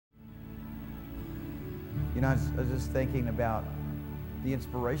I was just thinking about the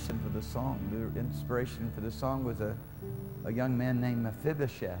inspiration for the song. The inspiration for the song was a young man named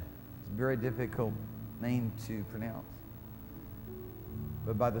Mephibosheth. It's a very difficult name to pronounce.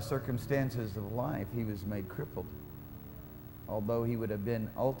 But by the circumstances of life, he was made crippled. Although he would have been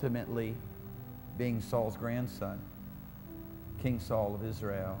ultimately, being Saul's grandson, King Saul of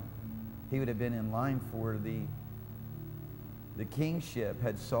Israel, he would have been in line for the kingship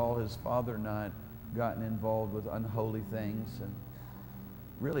had Saul, his father, not gotten involved with unholy things and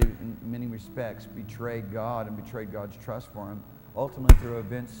really, in many respects, betrayed God and betrayed God's trust for him. Ultimately, through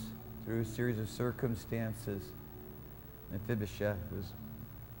events, through a series of circumstances, Mephibosheth was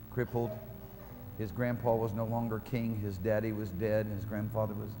crippled. His grandpa was no longer king. His daddy was dead. His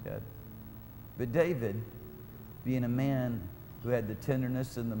grandfather was dead. But David, being a man who had the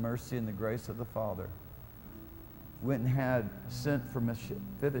tenderness and the mercy and the grace of the Father, went and had sent for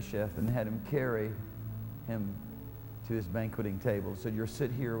Mephibosheth and had him carry him to his banqueting table. Said, "You'll sit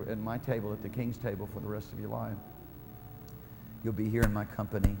here at my table, at the king's table, for the rest of your life. You'll be here in my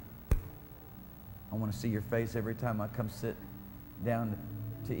company. I want to see your face every time I come sit down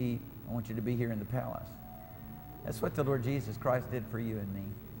to eat. I want you to be here in the palace." That's what the Lord Jesus Christ did for you and me.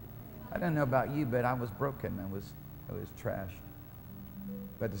 I don't know about you, but I was broken. I was trashed.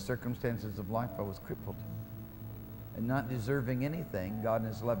 By the circumstances of life, I was crippled. And not deserving anything, God in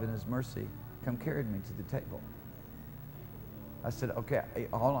His love and His mercy carried me to the table. I said, okay,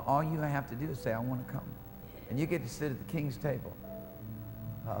 all you have to do is say, "I want to come." And you get to sit at the king's table.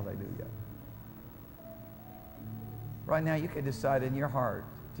 Hallelujah. Right now, you can decide in your heart,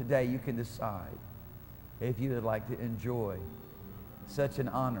 today you can decide if you would like to enjoy such an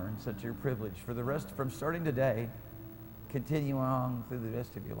honor and such a privilege for the rest, from starting today, continue on through the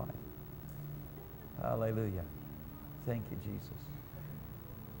rest of your life. Hallelujah. Thank you, Jesus.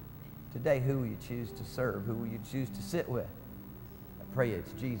 Today, who will you choose to serve? Who will you choose to sit with? I pray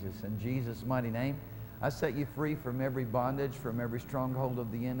it's Jesus. In Jesus' mighty name, I set you free from every bondage, from every stronghold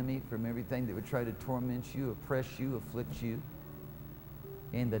of the enemy, from everything that would try to torment you, oppress you, afflict you.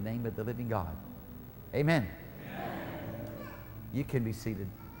 In the name of the living God. Amen. Amen. You can be seated.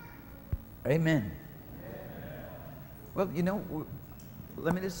 Amen. Well,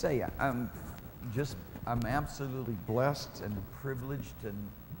 let me just say, I'm absolutely blessed and privileged and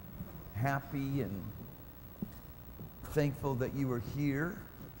happy and thankful that you are here.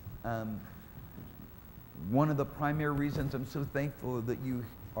 One of the primary reasons I'm so thankful that you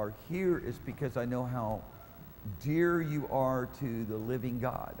are here is because I know how dear you are to the living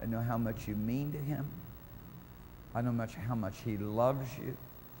God. I know how much you mean to Him. I know how much He loves you,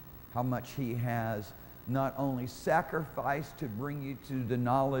 how much He has not only sacrificed to bring you to the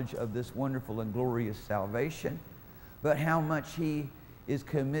knowledge of this wonderful and glorious salvation, but how much He is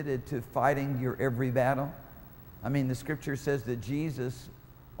committed to fighting your every battle. I mean, the scripture says that Jesus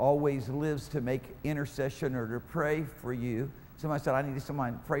always lives to make intercession or to pray for you. Somebody said, "I need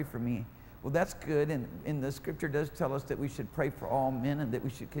someone to pray for me." Well, that's good, and the scripture does tell us that we should pray for all men and that we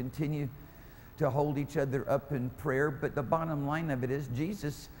should continue to hold each other up in prayer. But the bottom line of it is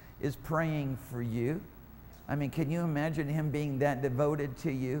Jesus is praying for you. I mean, can you imagine Him being that devoted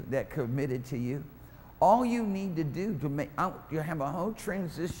to you, that committed to you? All you need to do you have a whole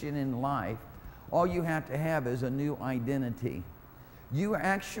transition in life, all you have to have is a new identity. You are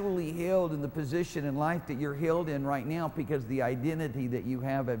actually held in the position in life that you're held in right now because of the identity that you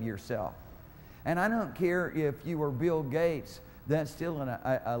have of yourself. And I don't care if you were Bill Gates, that's still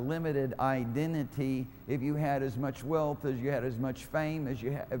a limited identity. If you had as much wealth, as you had as much fame, as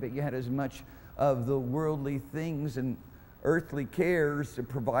you had as much of the worldly things and earthly cares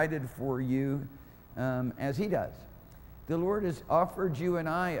provided for you as He does. The Lord has offered you and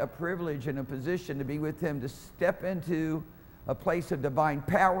I a privilege and a position to be with Him, to step into a place of divine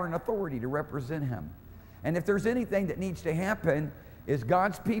power and authority to represent Him. And if there's anything that needs to happen, is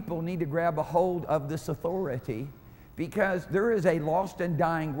God's people need to grab a hold of this authority, because there is a lost and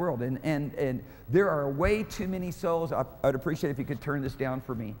dying world, and there are way too many souls. I'd appreciate if you could turn this down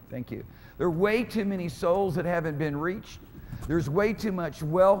for me. Thank you. There are way too many souls that haven't been reached. There's way too much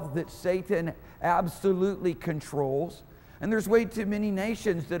wealth that Satan absolutely controls, and there's way too many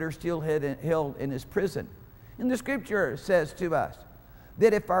nations that are still held in his prison. And the scripture says to us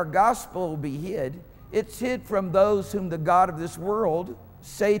that if our gospel be hid, it's hid from those whom the God of this world,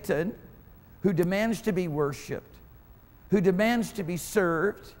 Satan, who demands to be worshiped, who demands to be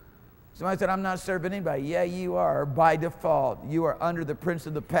served. Somebody said, "I'm not serving anybody." Yeah, you are by default. You are under the prince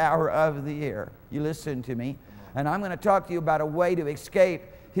of the power of the air. You listen to me. And I'm going to talk to you about a way to escape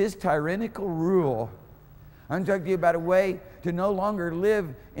his tyrannical rule. I'm talking to you about a way to no longer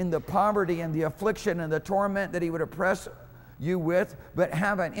live in the poverty and the affliction and the torment that he would oppress you with, but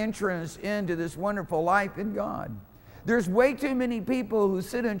have an entrance into this wonderful life in God. There's way too many people who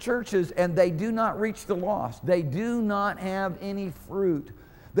sit in churches and they do not reach the lost. They do not have any fruit.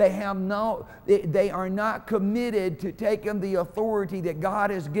 They are not committed to taking the authority that God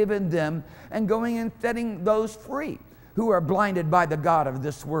has given them and going and setting those free who are blinded by the god of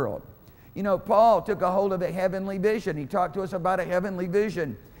this world. You know, Paul took a hold of a heavenly vision. He talked to us about a heavenly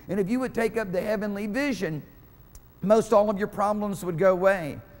vision. And if you would take up the heavenly vision, most all of your problems would go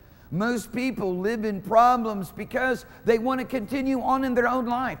away. Most people live in problems because they want to continue on in their own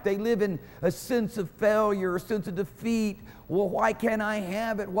life. They live in a sense of failure, a sense of defeat. Well, why can't I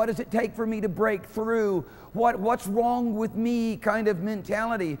have it? What does it take for me to break through? What's wrong with me kind of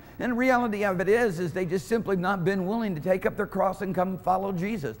mentality. And the reality of it is they just simply not been willing to take up their cross and come follow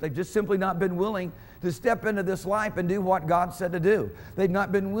Jesus. They've just simply not been willing to step into this life and do what God said to do. They've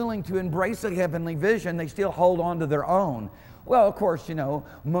not been willing to embrace a heavenly vision. They still hold on to their own. Well, of course, you know,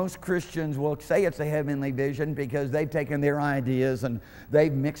 most Christians will say it's a heavenly vision because they've taken their ideas and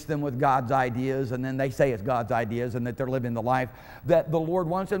they've mixed them with God's ideas, and then they say it's God's ideas and that they're living the life that the Lord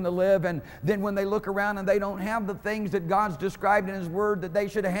wants them to live. And then when they look around and they don't have the things that God's described in His Word that they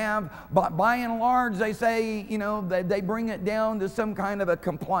should have, but by and large, they say, you know, they bring it down to some kind of a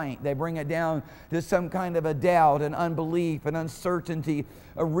complaint. They bring it down to some kind of a doubt, an unbelief, an uncertainty,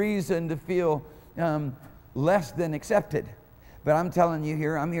 a reason to feel less than accepted. But I'm telling you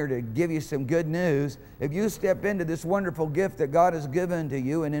here, I'm here to give you some good news. If you step into this wonderful gift that God has given to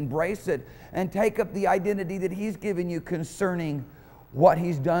you and embrace it and take up the identity that He's given you concerning what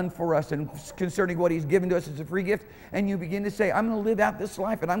He's done for us and concerning what He's given to us as a free gift, and you begin to say, I'm going to live out this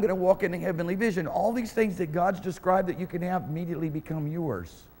life and I'm going to walk in a heavenly vision. All these things that God's described that you can have immediately become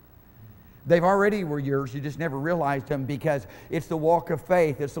yours. They've already were yours, you just never realized them, because it's the walk of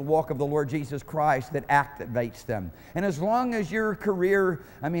faith, it's the walk of the Lord Jesus Christ that activates them. And as long as your career,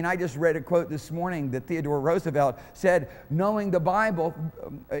 I mean, I just read a quote this morning that Theodore Roosevelt said, knowing the Bible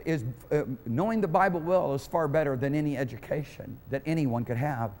well is far better than any education that anyone could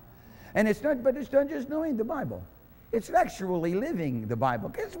have. And it's not just knowing the Bible. It's actually living the Bible.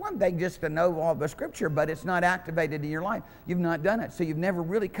 It's one thing just to know all the Scripture, but it's not activated in your life. You've not done it, so you've never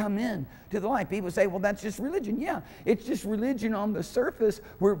really come in to the life. People say, well, that's just religion. Yeah, it's just religion on the surface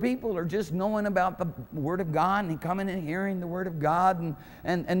where people are just knowing about the Word of God and coming and hearing the Word of God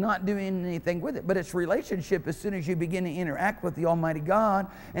and not doing anything with it. But it's relationship as soon as you begin to interact with the Almighty God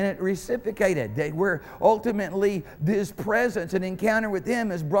and it reciprocated, where ultimately this presence and encounter with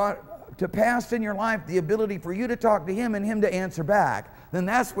Him is brought to pass in your life the ability for you to talk to Him and Him to answer back. Then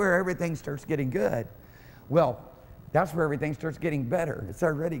that's where everything starts getting good. Well, that's where everything starts getting better. It's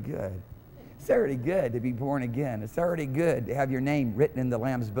already good. It's already good to be born again. It's already good to have your name written in the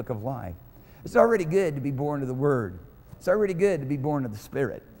Lamb's Book of Life. It's already good to be born of the Word. It's already good to be born of the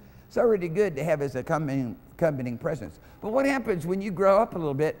Spirit. It's already good to have His accompanying presence. But what happens when you grow up a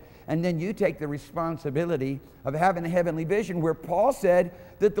little bit and then you take the responsibility of having a heavenly vision, where Paul said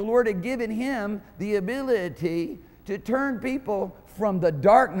that the Lord had given him the ability to turn people from the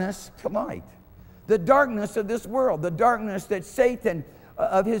darkness to light. The darkness of this world, the darkness that Satan,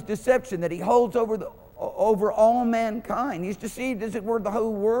 of his deception, that he holds over all mankind. He's deceived, as it were, the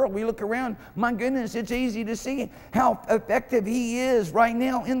whole world. We look around, my goodness, it's easy to see how effective he is right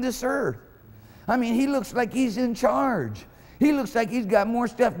now in this earth. I mean, he looks like he's in charge. He looks like he's got more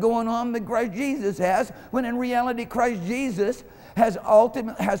stuff going on than Christ Jesus has, when in reality Christ Jesus has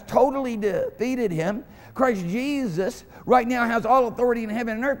totally defeated him. Christ Jesus right now has all authority in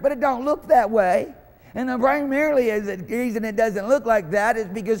heaven and earth, but it don't look that way. And primarily the reason it doesn't look like that is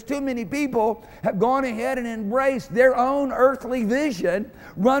because too many people have gone ahead and embraced their own earthly vision,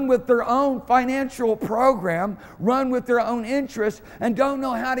 run with their own financial program, run with their own interests, and don't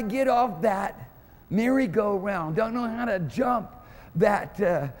know how to get off that merry-go-round, don't know how to jump that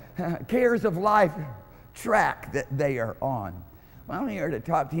cares of life track that they are on. Well, I'm here to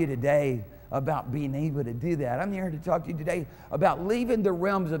talk to you today about being able to do that. I'm here to talk to you today about leaving the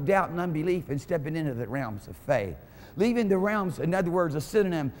realms of doubt and unbelief and stepping into the realms of faith. Leaving the realms, in other words, a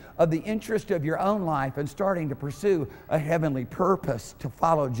synonym of the interest of your own life, and starting to pursue a heavenly purpose to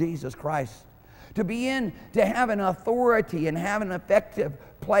follow Jesus Christ. To begin to have an authority and have an effective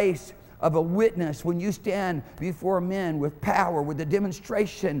place of a witness when you stand before men with power, with the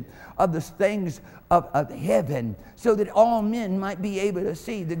demonstration of the things of heaven, so that all men might be able to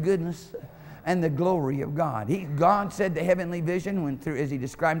see the goodness and the glory of God. God said the heavenly vision, as He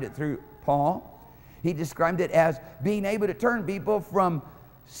described it through Paul, He described it as being able to turn people from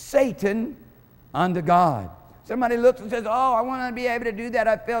Satan unto God. Somebody looks and says, oh, I want to be able to do that.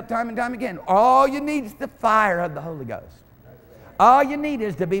 I've failed time and time again. All you need is the fire of the Holy Ghost. All you need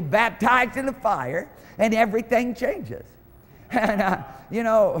is to be baptized in the fire, and everything changes. And,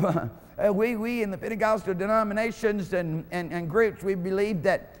 we in the Pentecostal denominations and groups, we believe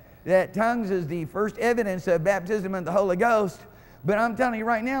that tongues is the first evidence of baptism in the Holy Ghost. But I'm telling you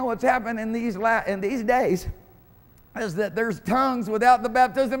right now, what's happened in these days is that there's tongues without the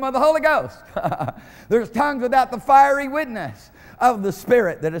baptism of the Holy Ghost. There's tongues without the fiery witness of the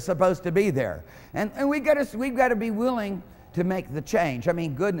Spirit that is supposed to be there. And we've got to be willing to make the change. I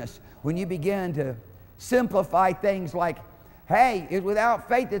mean, goodness, when you begin to simplify things like, hey, without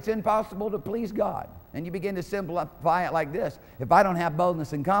faith it's impossible to please God. And you begin to simplify it like this: if I don't have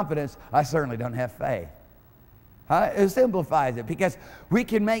boldness and confidence, I certainly don't have faith. It simplifies it, because we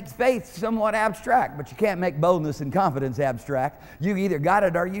can make faith somewhat abstract, but you can't make boldness and confidence abstract. You either got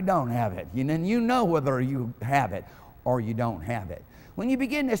it or you don't have it. And you know whether you have it or you don't have it. When you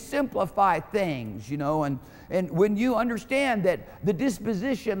begin to simplify things, and when you understand that the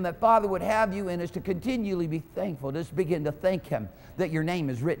disposition that Father would have you in is to continually be thankful, just begin to thank Him that your name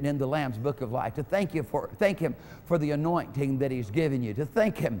is written in the Lamb's Book of Life, to thank Him for the anointing that He's given you, to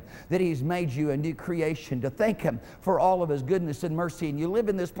thank Him that He's made you a new creation, to thank Him for all of His goodness and mercy, and you live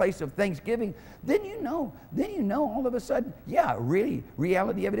in this place of thanksgiving, then you know all of a sudden, yeah, really,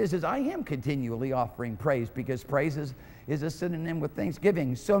 reality of it is I am continually offering praise, because praise is a synonym with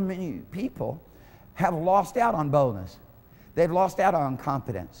thanksgiving. So many people have lost out on boldness. They've lost out on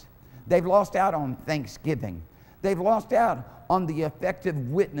confidence. They've lost out on thanksgiving. They've lost out on the effective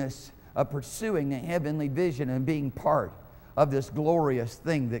witness of pursuing a heavenly vision and being part of this glorious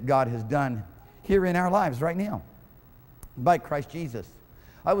thing that God has done here in our lives right now by Christ Jesus.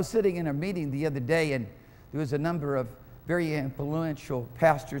 I was sitting in a meeting the other day, and there was a number of very influential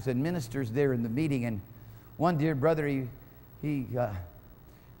pastors and ministers there in the meeting, and one dear brother, he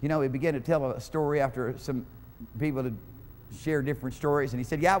began to tell a story after some people had shared different stories, and he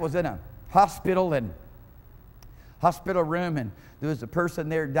said, yeah, I was in a hospital room, and there was a person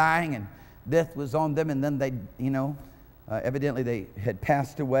there dying, and death was on them, and then they, evidently they had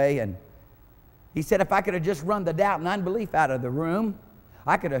passed away, and he said, if I could have just run the doubt and unbelief out of the room,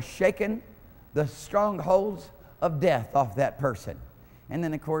 I could have shaken the strongholds of death off that person. And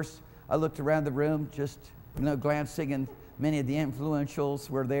then, of course, I looked around the room, just, glancing, and many of the influentials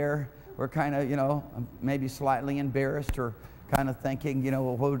were there, were kind of, maybe slightly embarrassed, or kind of thinking,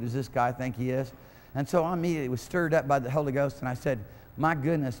 well, who does this guy think he is? And so I immediately was stirred up by the Holy Ghost, and I said, my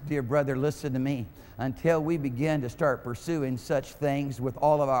goodness, dear brother, listen to me. Until we begin to start pursuing such things with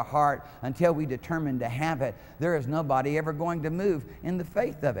all of our heart, until we determine to have it, there is nobody ever going to move in the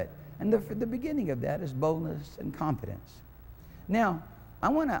faith of it. And the beginning of that is boldness and confidence. Now, I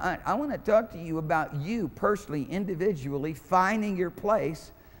want to talk to you about you personally, individually, finding your place,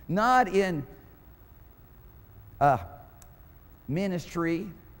 not in ministry,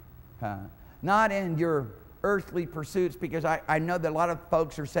 not in your earthly pursuits, because I know that a lot of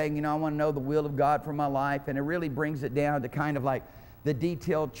folks are saying, I want to know the will of God for my life, and it really brings it down to kind of like the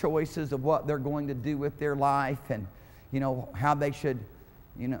detailed choices of what they're going to do with their life, and how they should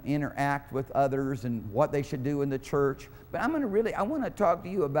interact with others, and what they should do in the church. But I want to talk to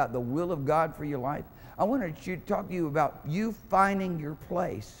you about the will of God for your life. I want to talk to you about you finding your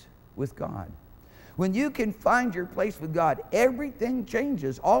place with God. When you can find your place with God, everything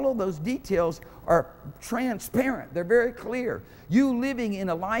changes. All of those details are transparent. They're very clear. You living in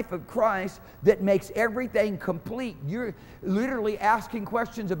a life of Christ that makes everything complete. You're literally asking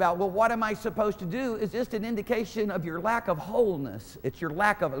questions about, well, what am I supposed to do? Is just an indication of your lack of wholeness. It's your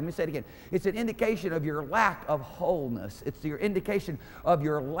lack of, let me say it again. It's an indication of your lack of wholeness. It's your indication of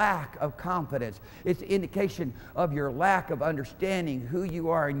your lack of confidence. It's an indication of your lack of understanding who you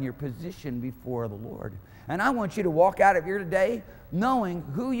are in your position before the Lord. And I want you to walk out of here today knowing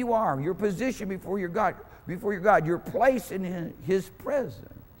who you are, your position before your God, your place in His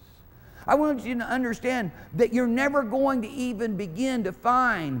presence. I want you to understand that you're never going to even begin to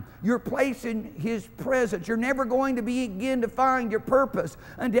find your place in His presence. You're never going to begin to find your purpose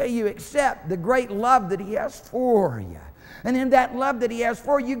until you accept the great love that He has for you. And in that love that He has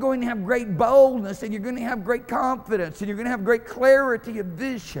for you, you're going to have great boldness, and you're going to have great confidence, and you're going to have great clarity of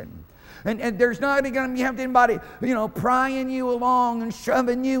vision. And there's not going to have anybody, prying you along and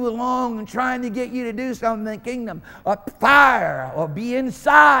shoving you along and trying to get you to do something in the kingdom. A fire will be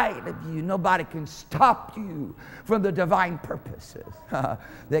inside of you. Nobody can stop you from the divine purposes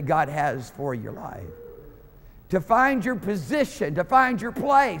that God has for your life. To find your position, to find your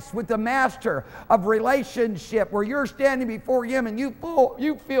place with the master of relationship, where you're standing before Him and you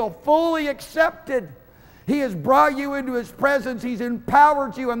feel fully accepted. He has brought you into His presence. He's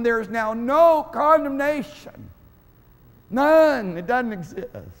empowered you, and there is now no condemnation. None. It doesn't exist.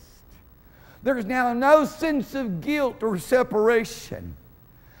 There's now no sense of guilt or separation.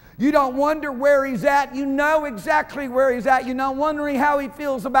 You don't wonder where He's at. You know exactly where He's at. You're not wondering how He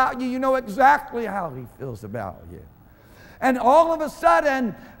feels about you. You know exactly how He feels about you. And all of a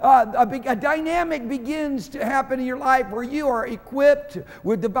sudden, a dynamic begins to happen in your life where you are equipped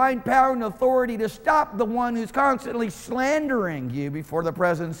with divine power and authority to stop the one who's constantly slandering you before the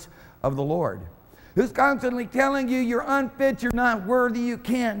presence of the Lord. Who's constantly telling you you're unfit, you're not worthy, you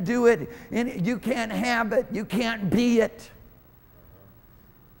can't do it, and you can't have it, you can't be it.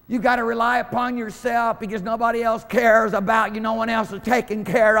 You got to rely upon yourself because nobody else cares about you. No one else is taking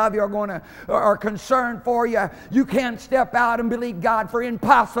care of you or concerned for you. You can't step out and believe God for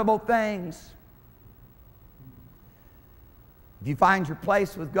impossible things. If you find your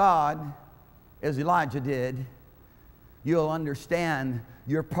place with God, as Elijah did, you'll understand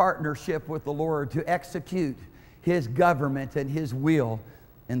your partnership with the Lord to execute His government and His will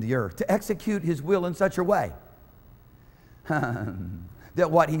in the earth. To execute His will in such a way that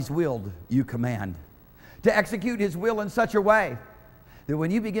what He's willed, you command. To execute His will in such a way that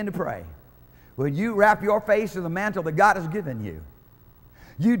when you begin to pray, when you wrap your face in the mantle that God has given you,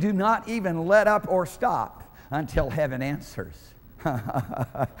 you do not even let up or stop until heaven answers.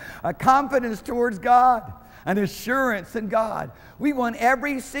 A confidence towards God, an assurance in God. We want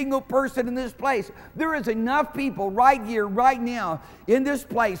every single person in this place. There is enough people right here, right now, in this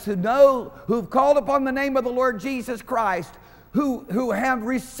place who've called upon the name of the Lord Jesus Christ, who have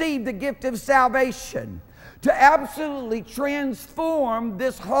received the gift of salvation to absolutely transform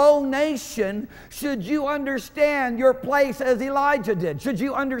this whole nation. Should you understand your place as Elijah did, should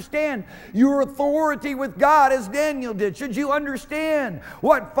you understand your authority with God as Daniel did, should you understand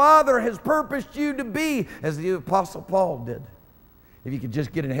what Father has purposed you to be as the Apostle Paul did. If you could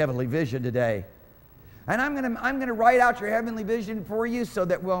just get a heavenly vision today. And I'm gonna write out your heavenly vision for you so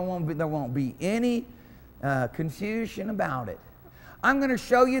that there won't be any confusion about it. I'm going to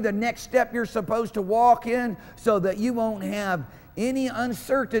show you the next step you're supposed to walk in so that you won't have any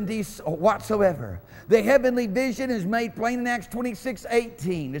uncertainties whatsoever. The heavenly vision is made plain in Acts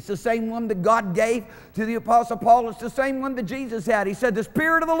 26:18. It's the same one that God gave to the Apostle Paul. It's the same one that Jesus had. He said, "The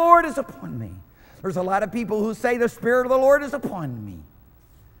Spirit of the Lord is upon me." There's a lot of people who say the Spirit of the Lord is upon me,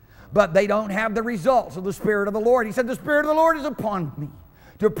 but they don't have the results of the Spirit of the Lord. He said, "The Spirit of the Lord is upon me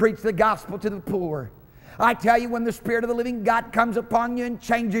to preach the gospel to the poor." I tell you, when the Spirit of the living God comes upon you and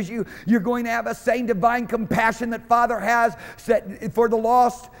changes you, you're going to have a same divine compassion that Father has for the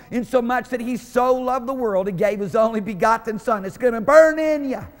lost, insomuch that He so loved the world, He gave His only begotten Son. It's going to burn in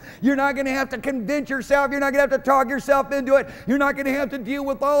you. You're not going to have to convince yourself. You're not going to have to talk yourself into it. You're not going to have to deal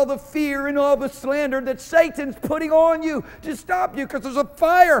with all the fear and all the slander that Satan's putting on you to stop you, because there's a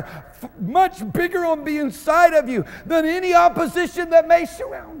fire much bigger on the inside of you than any opposition that may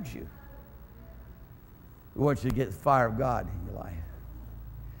surround you. We want you to get the fire of God in your life.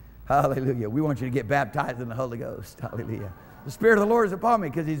 Hallelujah. We want you to get baptized in the Holy Ghost. Hallelujah. The Spirit of the Lord is upon me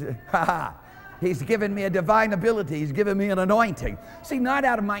because He's given me a divine ability. He's given me an anointing. See, not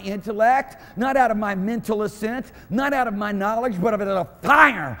out of my intellect, not out of my mental assent, not out of my knowledge, but of a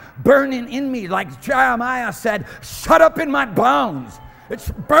fire burning in me. Like Jeremiah said, "Shut up in my bones." It's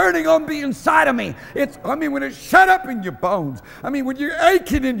burning on the inside of me. When it's shut up in your bones, when you're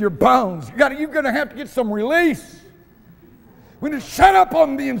aching in your bones, you're going to have to get some release. When it's shut up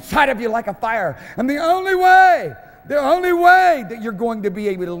on the inside of you like a fire. And the only way that you're going to be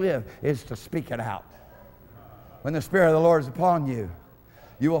able to live is to speak it out. When the Spirit of the Lord is upon you,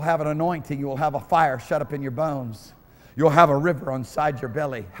 you will have an anointing. You will have a fire shut up in your bones. You'll have a river inside your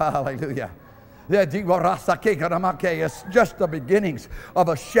belly. Hallelujah. It's just the beginnings of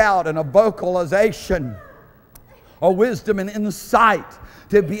a shout and a vocalization, a wisdom and insight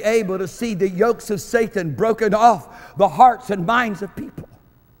to be able to see the yokes of Satan broken off the hearts and minds of people.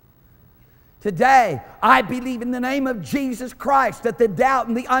 Today, I believe in the name of Jesus Christ that the doubt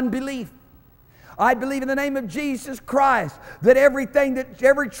and the unbelief, I believe in the name of Jesus Christ that every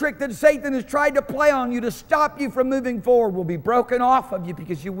trick that Satan has tried to play on you to stop you from moving forward will be broken off of you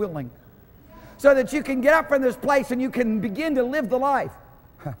because you're willing. So that you can get up from this place and you can begin to live the life.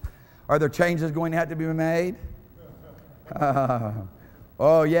 Are there changes going to have to be made?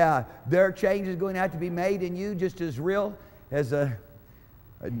 Oh yeah, there are changes going to have to be made in you, just as real as a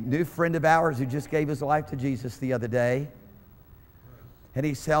new friend of ours who just gave his life to Jesus the other day. And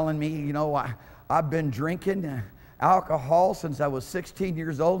he's telling me, I've been drinking alcohol since I was 16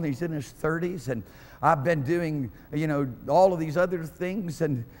 years old, and he's in his 30s, and I've been doing, all of these other things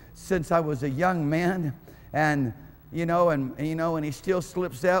and since I was a young man. And and he still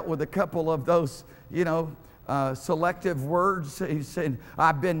slips out with a couple of those, selective words. He's saying,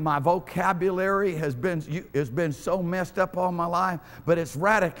 my vocabulary has been so messed up all my life, but it's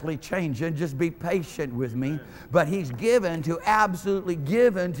radically changing. Just be patient with me. But he's absolutely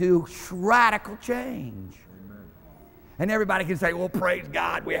given to radical change. Amen. And everybody can say, well, praise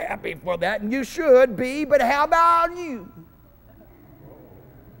God, we're happy for that. And you should be, but how about you?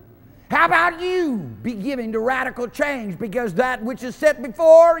 How about you be given to radical change, because that which is set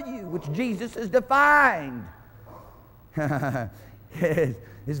before you, which Jesus has defined,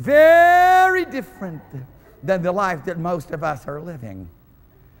 is very different than the life that most of us are living.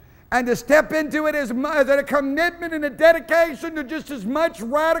 And to step into it is a commitment and a dedication to just as much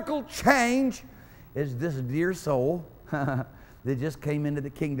radical change as this dear soul that just came into the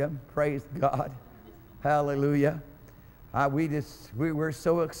kingdom. Praise God. Hallelujah. We're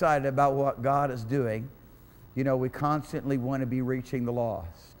so excited about what God is doing. We constantly want to be reaching the lost.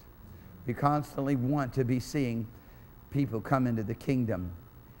 We constantly want to be seeing people come into the kingdom.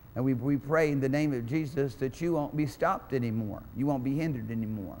 And we pray in the name of Jesus that you won't be stopped anymore. You won't be hindered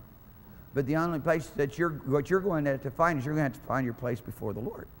anymore. But the only place that what you're going to have to find is you're going to have to find your place before the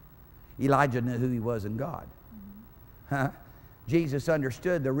Lord. Elijah knew who he was in God. Jesus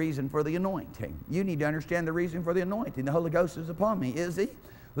understood the reason for the anointing. You need to understand the reason for the anointing. The Holy Ghost is upon me. Is he?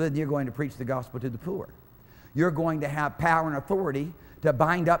 Well, then you're going to preach the gospel to the poor. You're going to have power and authority to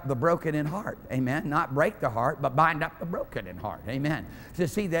bind up the broken in heart. Amen. Not break the heart, but bind up the broken in heart. Amen. To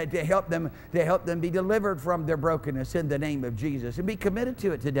see that, to help them be delivered from their brokenness in the name of Jesus, and be committed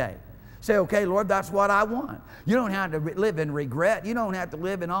to it today. Say, okay, Lord, that's what I want. You don't have to live in regret. You don't have to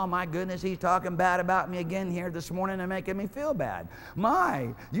live in, oh my goodness, he's talking bad about me again here this morning and making me feel bad.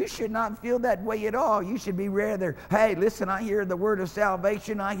 You should not feel that way at all. You should be rather, hey, listen, I hear the word of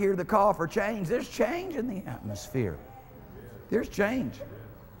salvation. I hear the call for change. There's change in the atmosphere. There's change.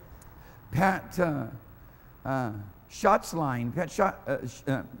 Pat Schatzline,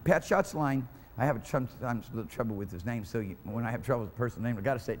 I have sometimes a little trouble with his name, so when I have trouble with the person's name, I've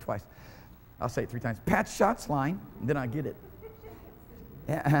got to say it twice. I'll say it 3 times. Pat Schatzline, then I get it.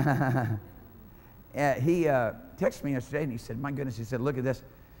 He texted me yesterday, and he said, my goodness, he said, look at this.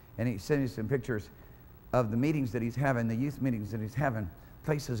 And he sent me some pictures of the meetings that he's having, the youth meetings that he's having.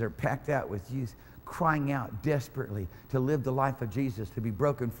 Places are packed out with youth crying out desperately to live the life of Jesus, to be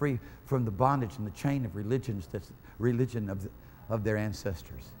broken free from the bondage and the chain of religion of their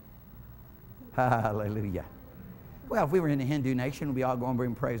ancestors. Hallelujah. Well, if we were in a Hindu nation, we'd be all going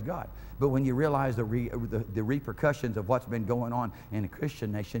and praise God. But when you realize the repercussions of what's been going on in a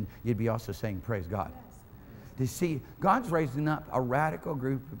Christian nation, you'd be also saying praise God. To see, God's raising up a radical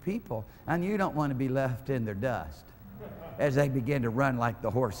group of people, and you don't want to be left in their dust as they begin to run like the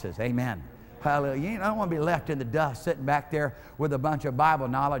horses. Amen. Hallelujah. You don't want to be left in the dust, sitting back there with a bunch of Bible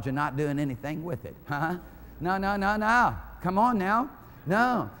knowledge and not doing anything with it. Huh? No. Come on now.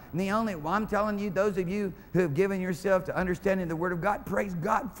 No. And I'm telling you, those of you who have given yourself to understanding the Word of God, praise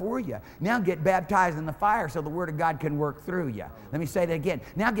God for you. Now get baptized in the fire so the Word of God can work through you. Let me say that again.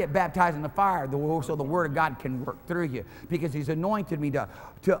 Now get baptized in the fire so the Word of God can work through you, because He's anointed me to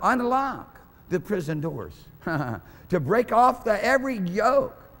unlock the prison doors, to break off every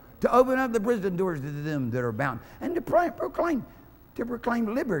yoke, to open up the prison doors to them that are bound, and to proclaim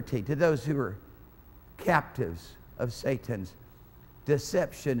liberty to those who are captives of Satan's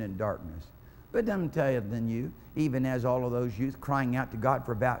deception and darkness. But I'm telling you, even as all of those youth crying out to God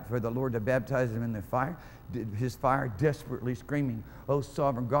for the Lord to baptize them in the fire, His fire, desperately screaming, "Oh,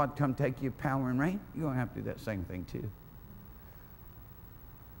 sovereign God, come take your power and reign." You're going to have to do that same thing too.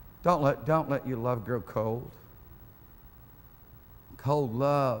 Don't let your love grow cold. Cold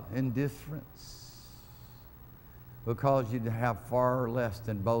love, indifference, will cause you to have far less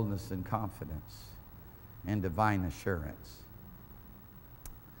than boldness and confidence and divine assurance.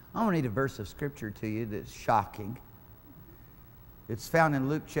 I want to read a verse of Scripture to you that's shocking. It's found in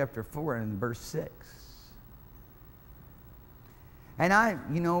Luke chapter 4 and verse 6. And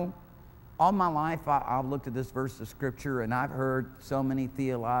all my life I've looked at this verse of Scripture, and I've heard so many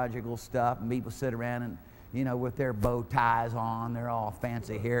theological stuff, and people sit around and, with their bow ties on, they're all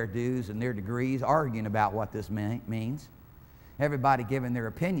fancy hairdos and their degrees, arguing about what this means. Everybody giving their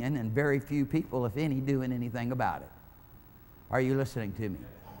opinion, and very few people, if any, doing anything about it. Are you listening to me?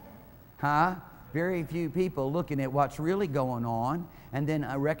 Huh? Very few people looking at what's really going on and then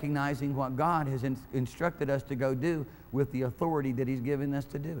recognizing what God has instructed us to go do with the authority that He's given us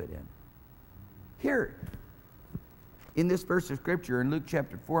to do it in. Here, in this verse of Scripture, in Luke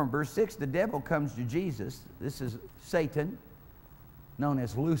chapter 4 and verse 6, the devil comes to Jesus. This is Satan, known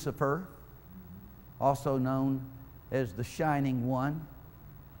as Lucifer, also known as the Shining One,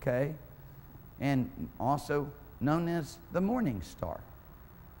 okay? And also known as the Morning Star.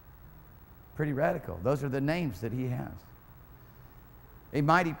 Pretty radical. Those are the names that he has. A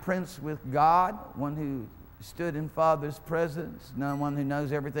mighty prince with God, one who stood in Father's presence, one who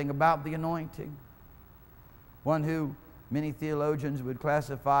knows everything about the anointing, one who many theologians would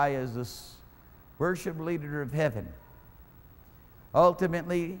classify as the worship leader of heaven.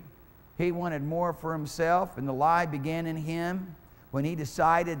 Ultimately, he wanted more for himself, and the lie began in him when he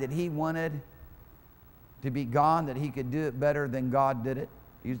decided that he wanted to be God, that he could do it better than God did it.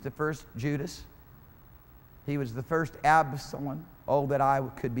 He was the first Judas. He was the first Absalom. Oh, that I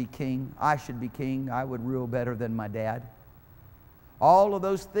could be king. I should be king. I would rule better than my dad. All of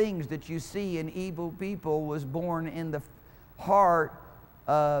those things that you see in evil people was born in the heart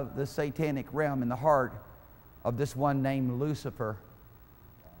of the satanic realm, in the heart of this one named Lucifer,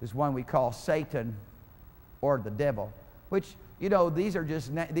 this one we call Satan or the devil, which, you know, these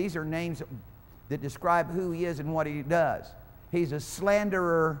are names that describe who he is and what he does. He's a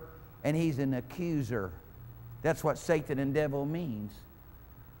slanderer and he's an accuser. That's what Satan and devil means.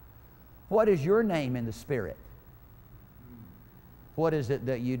 What is your name in the Spirit? What is it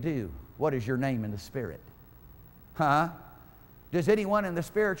that you do? What is your name in the Spirit? Huh? Does anyone in the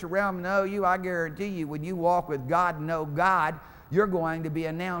spiritual realm know you? I guarantee you, when you walk with God and know God, you're going to be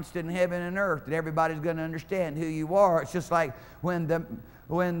announced in heaven and earth, and everybody's going to understand who you are. It's just like when the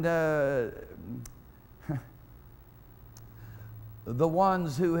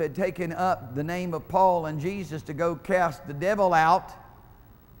ones who had taken up the name of Paul and Jesus to go cast the devil out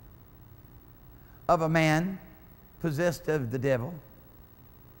of a man possessed of the devil,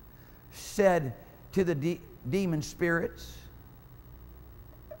 said to the demon spirits,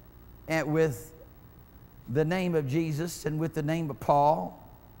 and with the name of Jesus and with the name of Paul,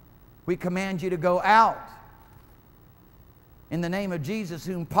 we command you to go out in the name of Jesus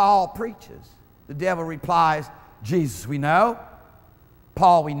whom Paul preaches. The devil replies, Jesus we know,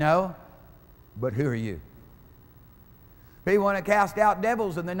 Paul we know, but who are you? People want to cast out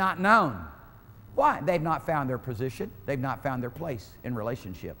devils and they're not known. Why? They've not found their position. They've not found their place in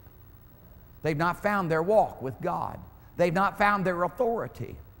relationship. They've not found their walk with God. They've not found their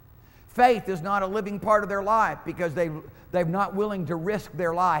authority. Faith is not a living part of their life because they're not willing to risk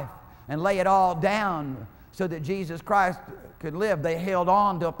their life and lay it all down so that Jesus Christ could live. They held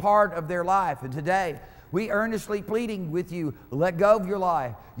on to a part of their life. And today, we earnestly pleading with you, let go of your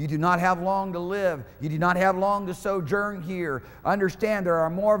life. You do not have long to live. You do not have long to sojourn here. Understand there are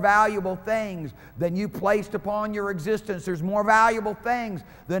more valuable things than you placed upon your existence. There's more valuable things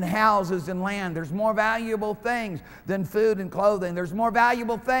than houses and land. There's more valuable things than food and clothing. There's more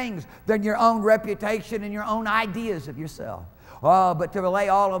valuable things than your own reputation and your own ideas of yourself. Oh, but to lay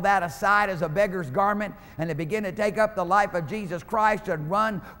all of that aside as a beggar's garment and to begin to take up the life of Jesus Christ and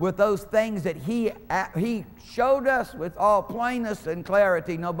run with those things that He showed us with all plainness and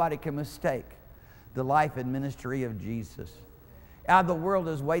clarity, nobody can mistake the life and ministry of Jesus. The world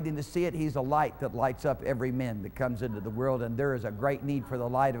is waiting to see it. He's a light that lights up every man that comes into the world, and there is a great need for the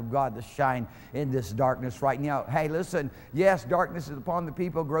light of God to shine in this darkness right now. Hey, listen, yes, darkness is upon the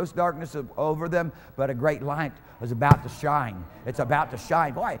people, gross darkness is over them, but a great light is about to shine. It's about to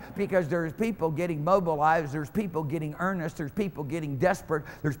shine. Why? Because there's people getting mobilized, there's people getting earnest, there's people getting desperate,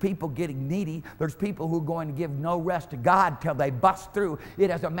 there's people getting needy, there's people who are going to give no rest to God till they bust through. It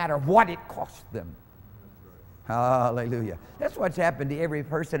doesn't matter what it costs them. Hallelujah. That's what's happened to every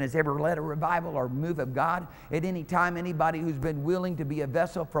person that's ever led a revival or move of God. At any time, anybody who's been willing to be a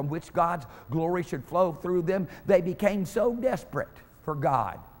vessel from which God's glory should flow through them, they became so desperate for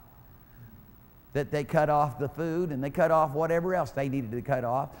God that they cut off the food and they cut off whatever else they needed to cut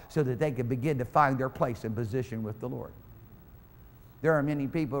off so that they could begin to find their place and position with the Lord. There are many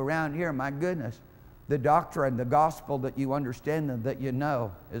people around here, my goodness, the doctrine, the gospel that you understand and that you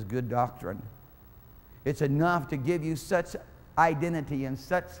know is good doctrine. It's enough to give you such identity and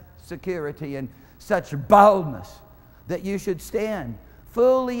such security and such boldness that you should stand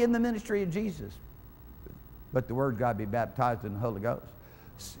fully in the ministry of Jesus. But the Word of God be baptized in the Holy Ghost.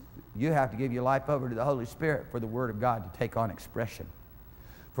 You have to give your life over to the Holy Spirit for the Word of God to take on expression,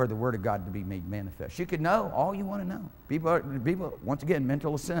 for the Word of God to be made manifest. You can know all you want to know. People, once again,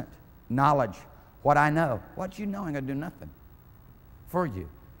 mental assent, knowledge, what I know. What you know ain't going to do nothing for you.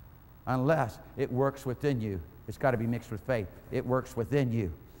 Unless it works within you. It's got to be mixed with faith. It works within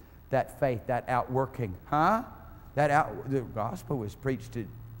you. That faith, that outworking. The gospel was preached to,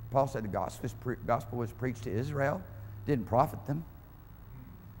 Paul said the gospel was preached to Israel. Didn't profit them.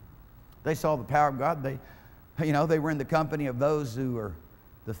 They saw the power of God. They were in the company of those who were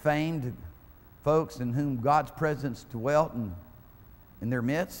the famed folks in whom God's presence dwelt in their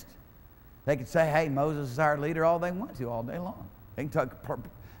midst, they could say, hey, Moses is our leader all they want to, all day long. They can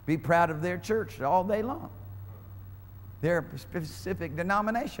be proud of their church all day long. Their specific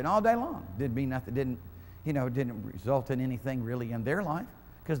denomination all day long. Didn't mean nothing, didn't result in anything really in their life,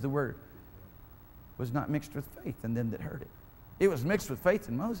 because the word was not mixed with faith in them that heard it. It was mixed with faith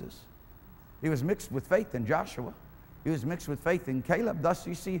in Moses. It was mixed with faith in Joshua. It was mixed with faith in Caleb. Thus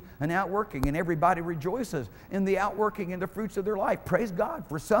you see an outworking, and everybody rejoices in the outworking and the fruits of their life. Praise God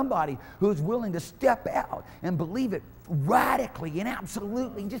for somebody who's willing to step out and believe it radically and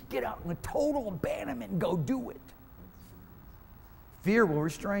absolutely. Just get out with total abandonment and go do it. Fear will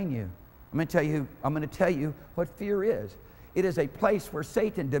restrain you. I'm going to tell you what fear is. It is a place where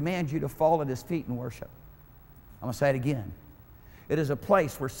Satan demands you to fall at his feet and worship. I'm going to say it again. It is a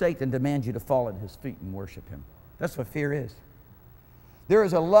place where Satan demands you to fall at his feet and worship him. That's what fear is. There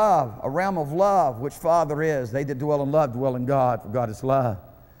is a love, a realm of love, which Father is. They that dwell in love dwell in God, for God is love.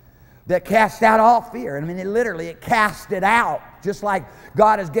 That casts out all fear. I mean, it casts it out. Just like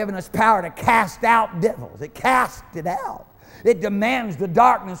God has given us power to cast out devils. It casts it out. It demands the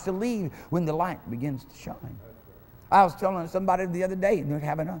darkness to leave when the light begins to shine. I was telling somebody the other day, they're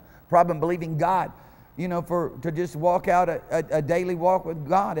having a problem believing God, to just walk out a daily walk with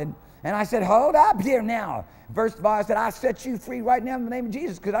God. And I said, hold up here now. First of all, I said, I set you free right now in the name of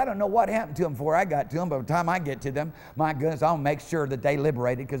Jesus, because I don't know what happened to them before I got to them. But by the time I get to them, my goodness, I'll make sure that they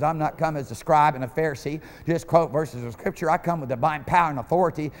liberated, because I'm not come as a scribe and a Pharisee to just quote verses of Scripture. I come with divine power and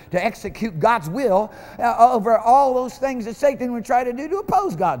authority to execute God's will over all those things that Satan would try to do to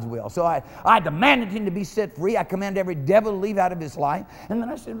oppose God's will. So I demanded him to be set free. I commanded every devil to leave out of his life. And then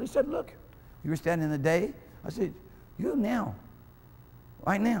I simply said, look, you were standing in the day. I said, you now,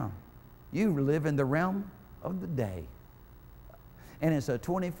 right now, you live in the realm of the day. And it's a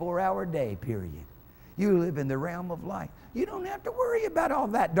 24-hour day period. You live in the realm of light. You don't have to worry about all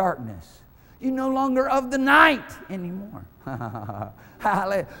that darkness. You're no longer of the night anymore.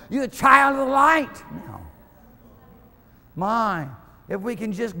 Hallelujah. You're a child of the light now. If we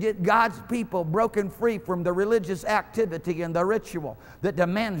can just get God's people broken free from the religious activity and the ritual that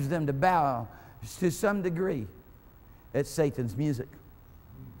demands them to bow to some degree, it's Satan's music.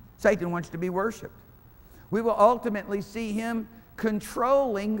 Satan wants to be worshiped. We will ultimately see him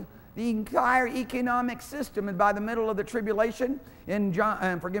controlling the entire economic system, and by the middle of the tribulation, in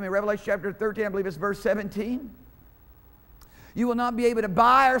Revelation chapter 13, I believe it's verse 17, you will not be able to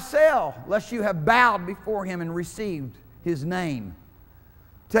buy or sell unless you have bowed before him and received his name.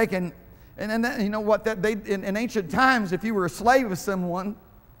 In ancient times, if you were a slave of someone,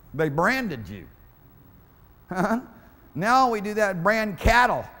 they branded you. Now we do that, brand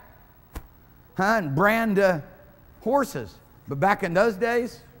cattle. And brand horses. But back in those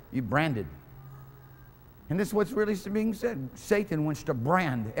days, you branded. And this is what's really being said. Satan wants to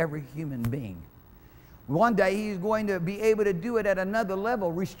brand every human being. One day he's going to be able to do it at another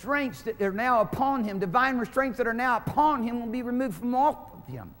level. Restraints that are now upon him, divine restraints that are now upon him, will be removed from off of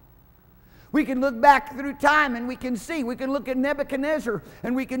him. We can look back through time and we can look at Nebuchadnezzar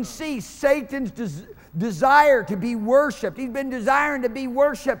and we can see Satan's desire to be worshipped. He's been desiring to be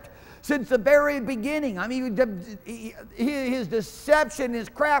worshipped since the very beginning. I mean, his deception, his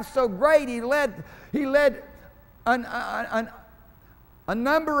craft so great, he led a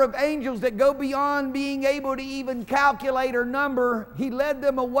number of angels that go beyond being able to even calculate or number. He led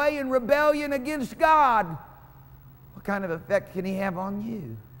them away in rebellion against God. What kind of effect can he have on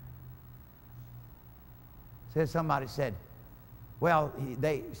you? Somebody said, well,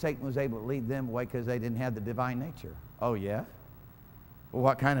 Satan was able to lead them away because they didn't have the divine nature. Oh, yeah? Well,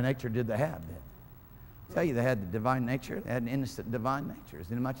 what kind of nature did they have then? I'll tell you, they had the divine nature. They had an innocent divine nature as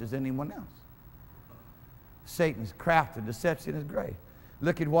much as anyone else. Satan's craft of deception is great.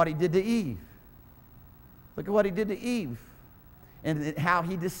 Look at what he did to Eve. Look at what he did to Eve and how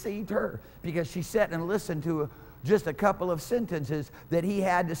he deceived her, because she sat and listened to just a couple of sentences that he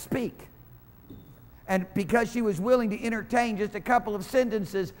had to speak. And because she was willing to entertain just a couple of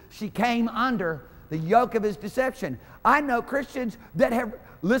sentences, she came under the yoke of his deception. I know Christians that have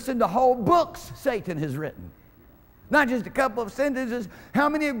listened to whole books Satan has written. Not just a couple of sentences. How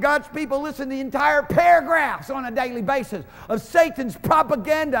many of God's people listen to entire paragraphs on a daily basis of Satan's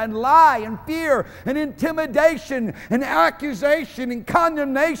propaganda and lie and fear and intimidation and accusation and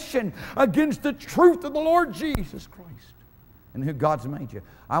condemnation against the truth of the Lord Jesus Christ and who God's made you?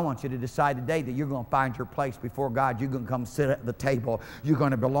 I want you to decide today that you're going to find your place before God. You're going to come sit at the table. You're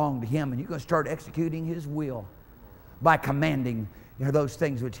going to belong to him, and you're going to start executing his will by commanding those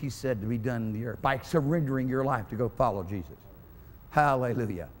things which he said to be done in the earth, by surrendering your life to go follow Jesus.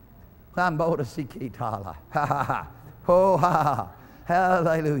 Hallelujah. I'm bold to see Kitala. Ha ha ha. Oh ha ha.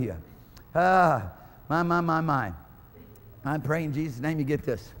 Hallelujah. My. I'm praying in Jesus' name you get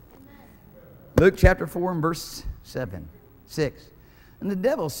this. Luke chapter 4 and verse 6. And the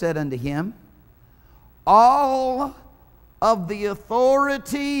devil said unto him, all of the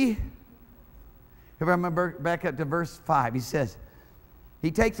authority. If I remember back up to verse 5, he says,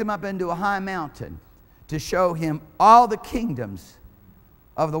 he takes him up into a high mountain to show him all the kingdoms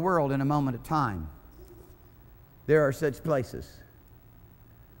of the world in a moment of time. There are such places,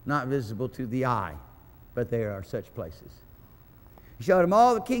 not visible to the eye, but there are such places. He showed him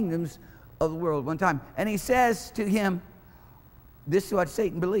all the kingdoms of the world one time. And he says to him, this is what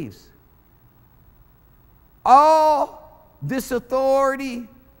Satan believes. All this authority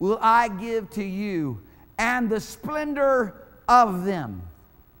will I give to you, and the splendor of them.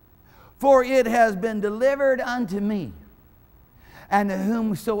 For it has been delivered unto me, and to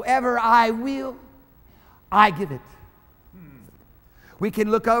whomsoever I will, I give it. We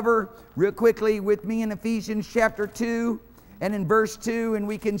can look over real quickly with me in Ephesians chapter 2 and in verse 2, and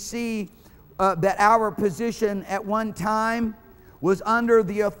we can see that our position at one time was under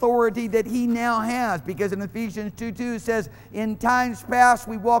the authority that he now has. Because in Ephesians 2:2 it says, in times past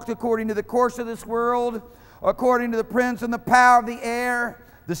we walked according to the course of this world, according to the prince and the power of the air,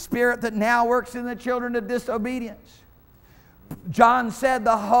 the spirit that now works in the children of disobedience. John said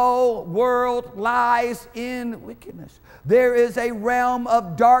the whole world lies in wickedness. There is a realm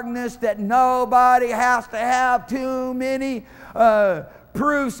of darkness that nobody has to have too many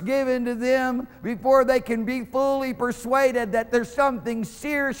proofs given to them before they can be fully persuaded that there's something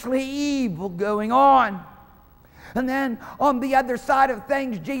seriously evil going on. And then on the other side of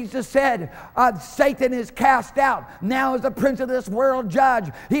things, Jesus said, Satan is cast out. Now is the prince of this world judge.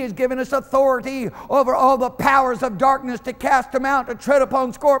 He has given us authority over all the powers of darkness to cast them out, to tread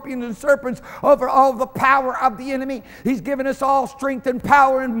upon scorpions and serpents, over all the power of the enemy. He's given us all strength and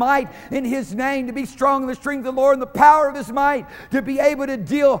power and might in His name, to be strong in the strength of the Lord and the power of His might, to be able to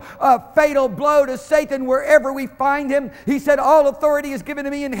deal a fatal blow to Satan wherever we find him. He said, all authority is given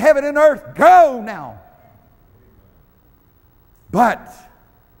to me in heaven and earth. Go now. But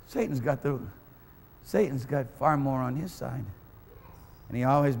Satan's got far more on his side. And he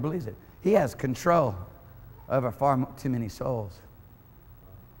always believes it. He has control over far too many souls.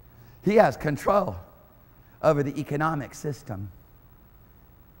 He has control over the economic system.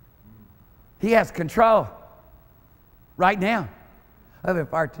 He has control right now over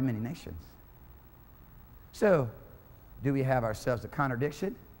far too many nations. So, do we have ourselves a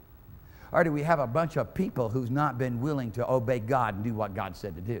contradiction? Or do we have a bunch of people who's not been willing to obey God and do what God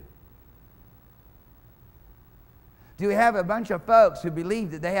said to do? Do we have a bunch of folks who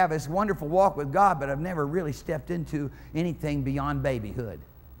believe that they have this wonderful walk with God but have never really stepped into anything beyond babyhood?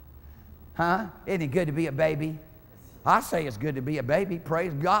 Huh? Isn't it good to be a baby? I say it's good to be a baby.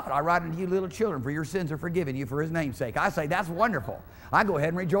 Praise God. I write unto you little children, for your sins are forgiven you for His name's sake. I say that's wonderful. I go ahead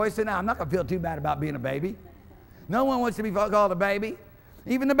and rejoice in that. I'm not going to feel too bad about being a baby. No one wants to be called a baby.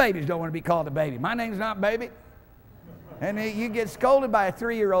 Even the babies don't want to be called a baby. My name's not Baby. And you get scolded by a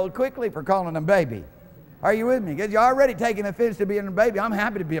 3-year-old quickly for calling them baby. Are you with me? Because you're already taking offense to being a baby. I'm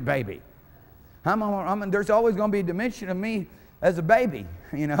happy to be a baby. There's always going to be a dimension of me as a baby,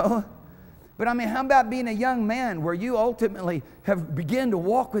 you know. But I mean, how about being a young man where you ultimately have begun to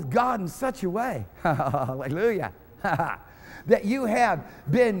walk with God in such a way, hallelujah, that you have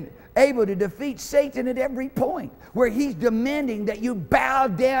been able to defeat Satan at every point, where he's demanding that you bow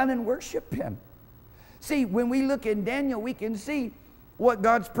down and worship him. See, when we look in Daniel, we can see what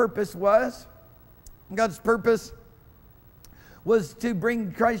God's purpose was. God's purpose was to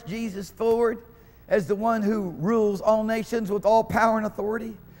bring Christ Jesus forward as the one who rules all nations with all power and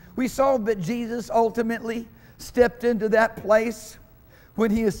authority. We saw that Jesus ultimately stepped into that place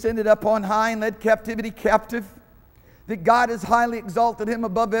when he ascended up on high and led captivity captive. That God has highly exalted him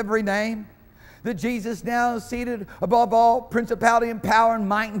above every name. That Jesus now is seated above all principality and power and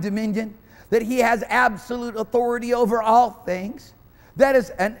might and dominion. That he has absolute authority over all things. That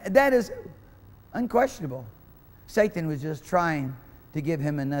is unquestionable. Satan was just trying to give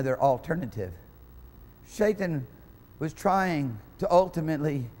him another alternative. Satan was trying to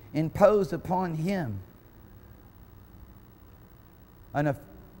ultimately impose upon him an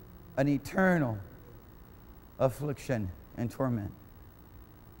eternal affliction and torment.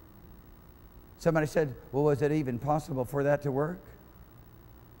 Somebody said, well, was it even possible for that to work?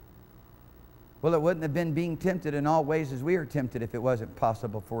 Well, it wouldn't have been being tempted in all ways as we are tempted if it wasn't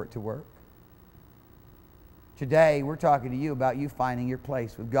possible for it to work. Today, we're talking to you about you finding your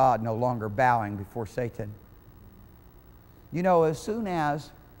place with God, no longer bowing before Satan. You know, as soon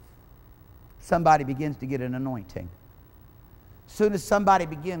as somebody begins to get an anointing. As soon as somebody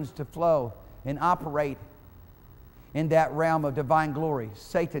begins to flow and operate in that realm of divine glory,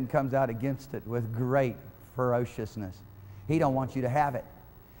 Satan comes out against it with great ferociousness. He don't want you to have it.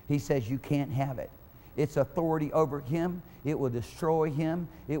 He says you can't have it. Its authority over him, it will destroy him.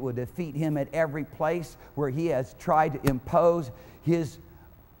 It will defeat him at every place where he has tried to impose his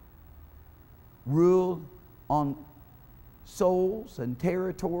rule on souls and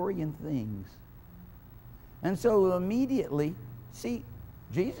territory and things. And so immediately, see,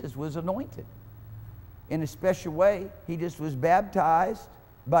 Jesus was anointed in a special way. He just was baptized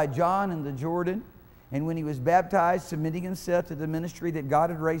by John in the Jordan. And when he was baptized, submitting himself to the ministry that God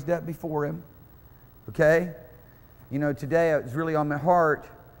had raised up before him. Okay? You know, today it's really on my heart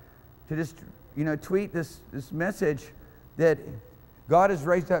to just, tweet this message that God has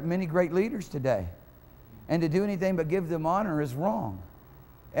raised up many great leaders today. And to do anything but give them honor is wrong.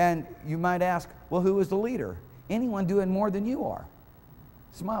 And you might ask, well, who is the leader? Anyone doing more than you are.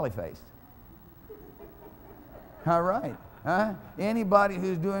 Smiley face. All right. Huh? Anybody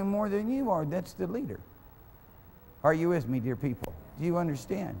who's doing more than you are, that's the leader. Are you with me, dear people? Do you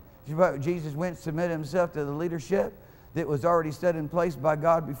understand? Jesus went and submitted himself to the leadership that was already set in place by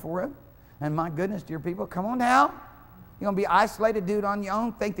God before him. And my goodness, dear people, come on now. You're going to be isolated, do it on your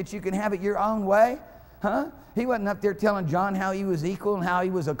own, think that you can have it your own way? Huh? He wasn't up there telling John how he was equal and how he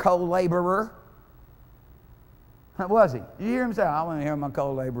was a co-laborer. Was he? You hear him say, I want to hear my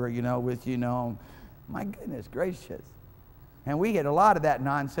co-laborer, with My goodness gracious. And we get a lot of that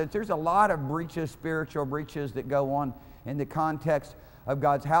nonsense. There's a lot of breaches, spiritual breaches that go on in the context of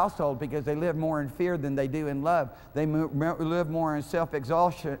God's household because they live more in fear than they do in love. They live more in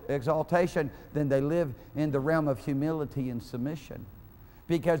self-exaltation than they live in the realm of humility and submission.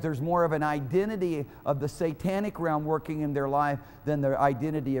 Because there's more of an identity of the satanic realm working in their life than the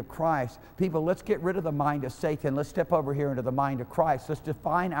identity of Christ. People, let's get rid of the mind of Satan. Let's step over here into the mind of Christ. Let's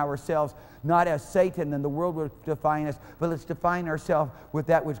define ourselves not as Satan and the world would define us, but let's define ourselves with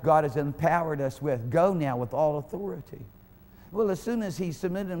that which God has empowered us with. Go now with all authority. Well, as soon as he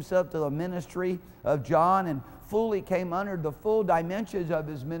submitted himself to the ministry of John and fully came under the full dimensions of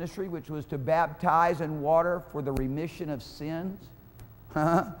his ministry, which was to baptize in water for the remission of sins,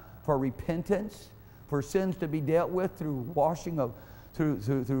 for repentance, for sins to be dealt with through washing of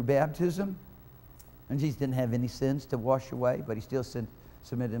through baptism. And Jesus didn't have any sins to wash away, but he still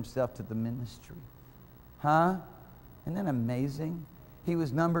submitted himself to the ministry. Isn't that amazing? He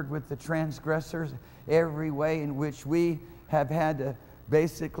was numbered with the transgressors. Every way in which we have had to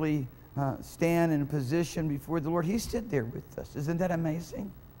basically stand in a position before the Lord, he stood there with us. Isn't that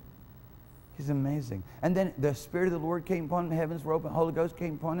amazing? He's amazing. And then the Spirit of the Lord came upon him, the heavens were open, the Holy Ghost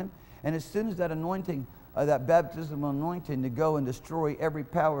came upon him. And as soon as that anointing, that baptismal anointing to go and destroy every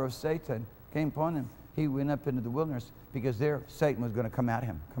power of Satan came upon him, he went up into the wilderness because there Satan was going to come at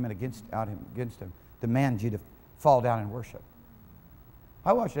him, against him, demand you to fall down and worship.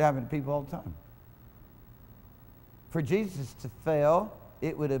 I watch it happen to people all the time. For Jesus to fail,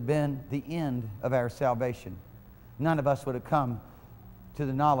 it would have been the end of our salvation. None of us would have come to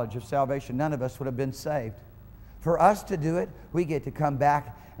the knowledge of salvation. None of us would have been saved. For us to do it, we get to come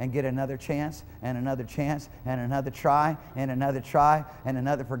back and get another chance and another chance and another try and another try and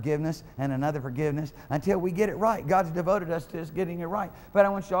another forgiveness and another forgiveness until we get it right. God's devoted us to us getting it right. But I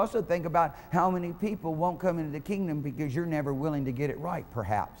want you to also think about how many people won't come into the kingdom because you're never willing to get it right,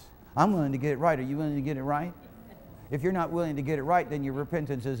 perhaps. I'm willing to get it right. Are you willing to get it right? If you're not willing to get it right, then your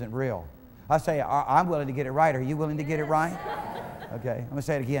repentance isn't real. I say, I'm willing to get it right. Are you willing to get it right? Okay, I'm going to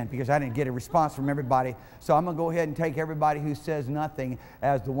say it again because I didn't get a response from everybody. So I'm going to go ahead and take everybody who says nothing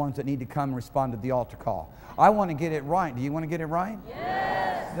as the ones that need to come and respond to the altar call. I want to get it right. Do you want to get it right?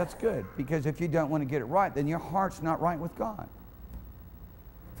 Yes. That's good, because if you don't want to get it right, then your heart's not right with God.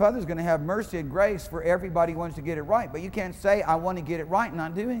 Father's going to have mercy and grace for everybody who wants to get it right, but you can't say, I want to get it right and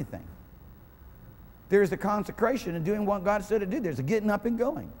not do anything. There's a consecration in doing what God said to do. There's a getting up and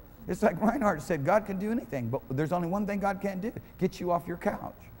going. It's like Reinhardt said, God can do anything, but there's only one thing God can't do, get you off your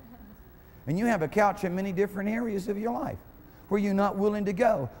couch. And you have a couch in many different areas of your life where you're not willing to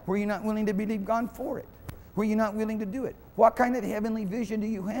go, where you're not willing to believe God for it, where you're not willing to do it. What kind of heavenly vision do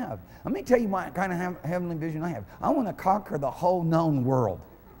you have? Let me tell you what kind of heavenly vision I have. I want to conquer the whole known world.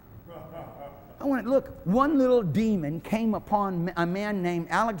 Look, one little demon came upon a man named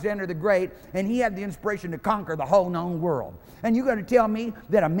Alexander the Great, and he had the inspiration to conquer the whole known world. And you're going to tell me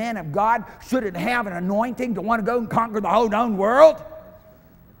that a man of God shouldn't have an anointing to want to go and conquer the whole known world?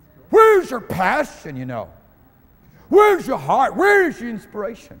 Where's your passion, Where's your heart? Where's your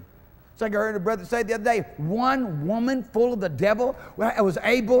inspiration? It's like I heard a brother say the other day, one woman full of the devil was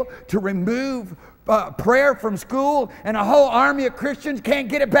able to remove prayer from school, and a whole army of Christians can't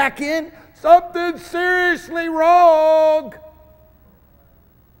get it back in. Something's seriously wrong.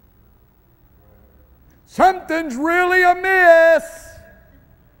 Something's really amiss.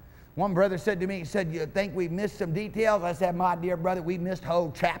 One brother said to me, he said, "You think we've missed some details?" I said, "My dear brother, we missed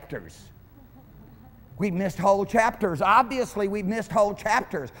whole chapters. We missed whole chapters. Obviously, we missed whole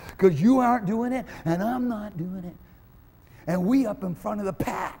chapters because you aren't doing it and I'm not doing it. And we up in front of the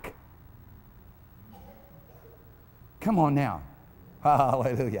pack." Come on now.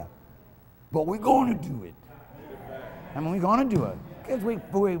 Hallelujah. But we're going to do it. I mean, we're going to do it. Because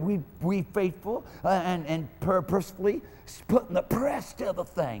we faithful and purposefully putting the press to the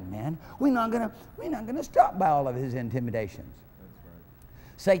thing, man. We're not gonna stop by all of his intimidations. That's right.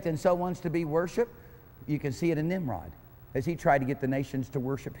 Satan so wants to be worshipped. You can see it in Nimrod as he tried to get the nations to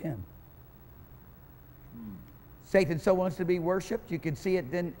worship him. Satan so wants to be worshipped. You can see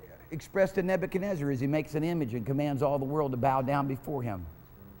it then expressed in Nebuchadnezzar as he makes an image and commands all the world to bow down before him.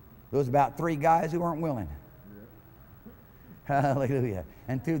 There was about 3 guys who weren't willing. Hallelujah.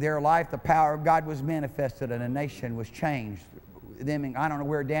 And through their life, the power of God was manifested and a nation was changed. I don't know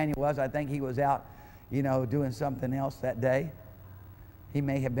where Daniel was. I think he was out, doing something else that day. He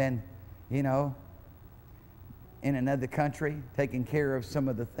may have been, in another country, taking care of some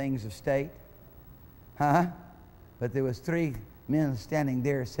of the things of state. But there was 3 men standing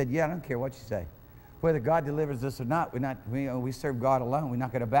there and said, "Yeah, I don't care what you say. Whether God delivers us or not, we serve God alone. We're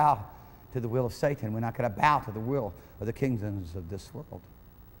not going to bow to the will of Satan. We're not going to bow to the will of the kingdoms of this world."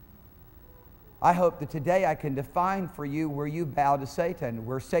 I hope that today I can define for you where you bow to Satan,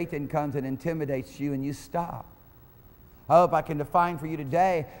 where Satan comes and intimidates you and you stop. I hope I can define for you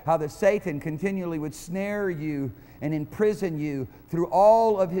today how that Satan continually would snare you and imprison you through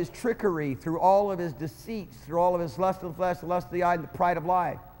all of his trickery, through all of his deceits, through all of his lust of the flesh, the lust of the eye, and the pride of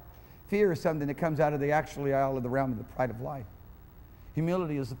life. Fear is something that comes out of the realm of the pride of life.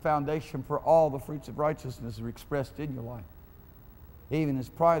 Humility is the foundation for all the fruits of righteousness that are expressed in your life. Even as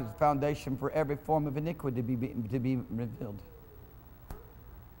pride is the foundation for every form of iniquity to be revealed.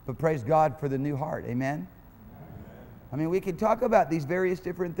 But praise God for the new heart. Amen? I mean, we can talk about these various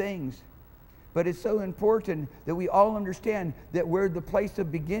different things, but it's so important that we all understand that where the place of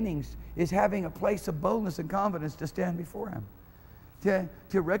beginnings is having a place of boldness and confidence to stand before Him.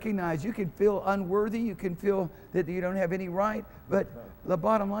 To recognize you can feel unworthy, you can feel that you don't have any right, but the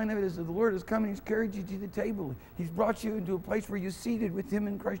bottom line of it is that the Lord has come and He's carried you to the table. He's brought you into a place where you're seated with Him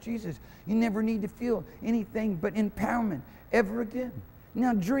in Christ Jesus. You never need to feel anything but empowerment ever again.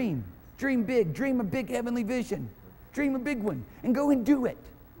 Now dream big, dream a big heavenly vision. Dream a big one and go and do it.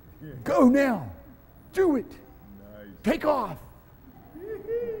 Go now. Do it. Nice. Take off. Come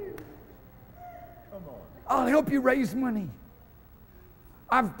on. I'll help you raise money.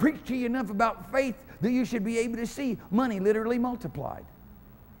 I've preached to you enough about faith that you should be able to see money literally multiplied.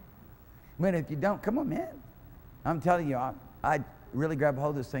 But if you don't, come on, man. I'm telling you, I really grabbed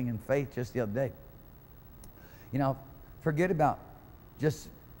hold of this thing in faith just the other day. Forget about just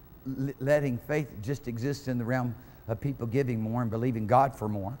letting faith just exist in the realm of people giving more and believing God for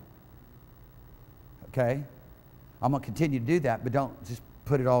more. Okay? I'm going to continue to do that, but don't just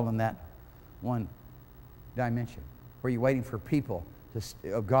put it all in that one dimension where you're waiting for people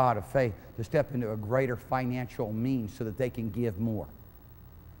of God, of faith, to step into a greater financial means so that they can give more.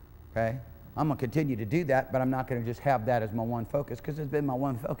 Okay? I'm going to continue to do that, but I'm not going to just have that as my one focus, because it's been my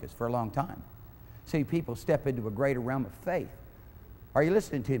one focus for a long time. See people step into a greater realm of faith. Are you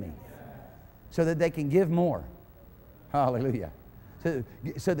listening to me? So that they can give more. Hallelujah.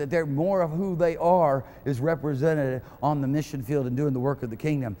 So that they're more of who they are is represented on the mission field and doing the work of the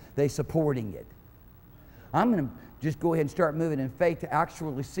kingdom. They supporting it. I'm going to just go ahead and start moving in faith to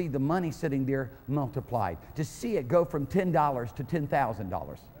actually see the money sitting there multiplied. To see it go from $10 to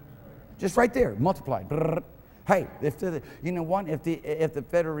 $10,000. Just right there, multiplied. Hey, if the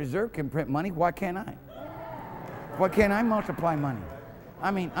Federal Reserve can print money, why can't I? Why can't I multiply money?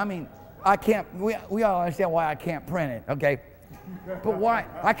 I mean, I can't. We all understand why I can't print it, okay? But why?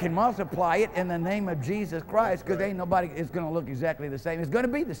 I can multiply it in the name of Jesus Christ, because ain't nobody is going to look exactly the same. It's going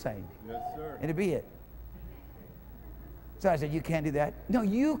to be the same. Yes, sir. It'll be it. So I said, you can't do that? No,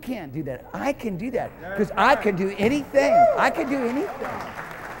 you can't do that. I can do that, because I can do anything. I can do anything.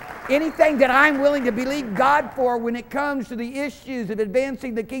 Anything that I'm willing to believe God for when it comes to the issues of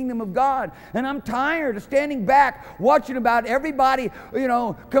advancing the kingdom of God. And I'm tired of standing back watching about everybody,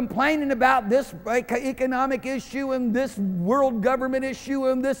 complaining about this economic issue and this world government issue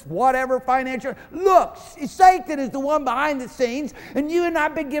and this whatever financial. Look, Satan is the one behind the scenes, and you and I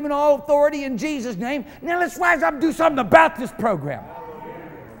have been given all authority in Jesus' name. Now let's rise up and do something about this program.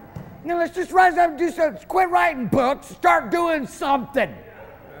 Now let's just rise up and do something. Quit writing books. Start doing something.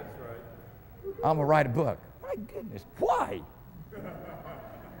 I'm going to write a book. My goodness, why?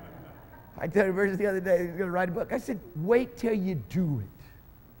 I told a person the other day, he's going to write a book. I said, wait till you do it.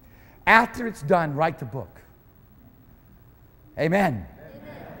 After it's done, write the book. Amen.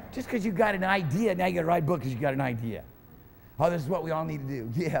 Just because you got an idea, now you got to write a book because you got an idea. Oh, this is what we all need to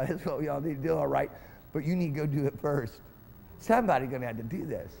do. Yeah, this is what we all need to do, all right. But you need to go do it first. Somebody's going to have to do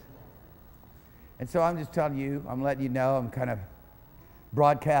this. And so I'm just telling you, I'm letting you know, I'm kind of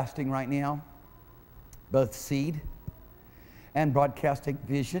broadcasting right now, both seed and broadcasting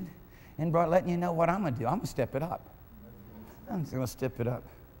vision, and letting you know what I'm going to do. I'm going to step it up. I'm just going to step it up.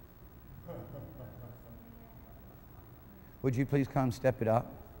 Would you please come step it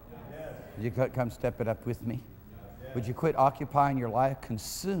up? Would you come step it up with me? Would you quit occupying your life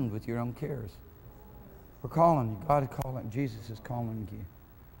consumed with your own cares? We're calling you. God is calling. Jesus is calling you.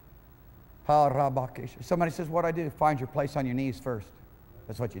 Somebody says, what do I do? Find your place on your knees first.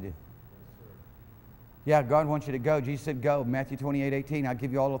 That's what you do. Yeah, God wants you to go. Jesus said, go. Matthew 28:18, I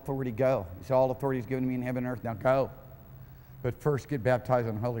give you all authority, go. He said, all authority is given to me in heaven and earth. Now go. But first, get baptized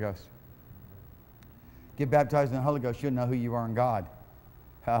in the Holy Ghost. Get baptized in the Holy Ghost. You'll know who you are in God.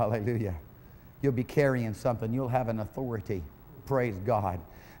 Hallelujah. You'll be carrying something. You'll have an authority. Praise God.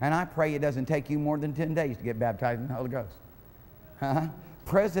 And I pray it doesn't take you more than 10 days to get baptized in the Holy Ghost.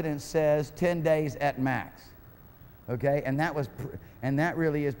 President says 10 days at max. Okay? And that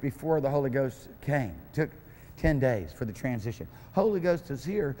really is before the Holy Ghost came. Took 10 days for the transition. Holy Ghost is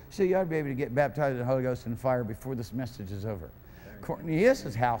here, so you ought to be able to get baptized in the Holy Ghost and fire before this message is over.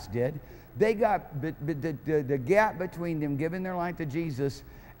 Cornelius' house did. They got the gap between them giving their life to Jesus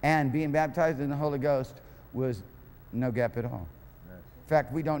and being baptized in the Holy Ghost was no gap at all. In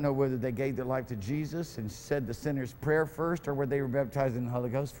fact, we don't know whether they gave their life to Jesus and said the sinner's prayer first or whether they were baptized in the Holy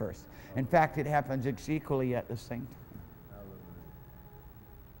Ghost first. In fact, it happens equally at the same time.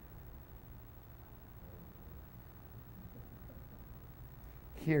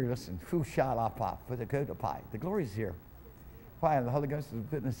 Here, listen. The glory is here. Why? The Holy Ghost is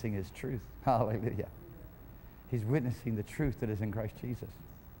witnessing His truth. Hallelujah. He's witnessing the truth that is in Christ Jesus.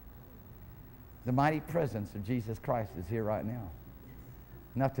 The mighty presence of Jesus Christ is here right now.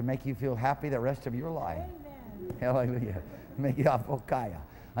 Enough to make you feel happy the rest of your life. Amen. Hallelujah.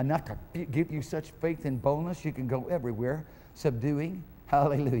 Enough to give you such faith and boldness you can go everywhere, subduing,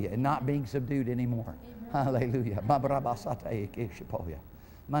 hallelujah, and not being subdued anymore. Amen. Hallelujah.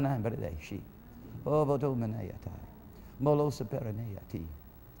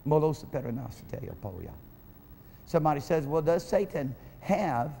 Somebody says, well, does Satan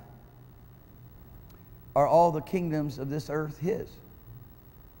have, are all the kingdoms of this earth his?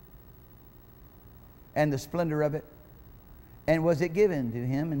 And the splendor of it? And was it given to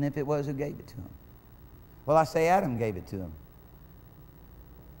him? And if it was, who gave it to him? Well, I say Adam gave it to him.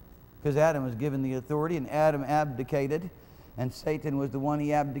 Because Adam was given the authority, and Adam abdicated, and Satan was the one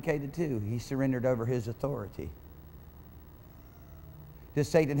he abdicated to. He surrendered over his authority. Does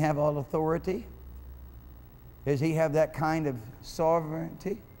Satan have all authority? Does he have that kind of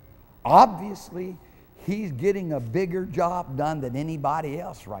sovereignty? Obviously, he's getting a bigger job done than anybody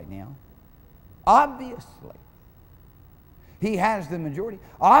else right now. Obviously. He has the majority.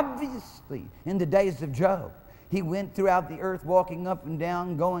 Obviously, in the days of Job, he went throughout the earth walking up and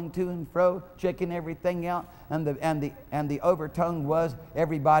down, going to and fro, checking everything out, and the overtone was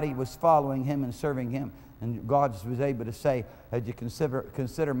everybody was following him and serving him. And God was able to say, as you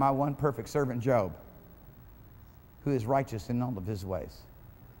consider my one perfect servant Job, who is righteous in all of his ways,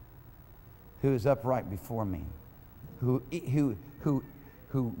 who is upright before me, who eschews,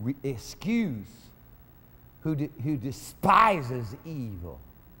 who despises evil.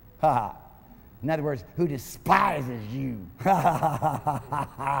 In other words, who despises you.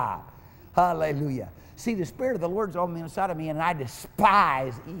 Hallelujah. See, the Spirit of the Lord's on the inside of me, and I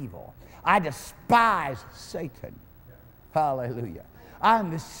despise evil. I despise Satan. Hallelujah.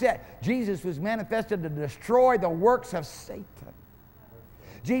 I'm beset. Jesus was manifested to destroy the works of Satan.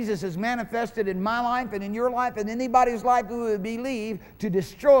 Jesus is manifested in my life and in your life and anybody's life who would believe to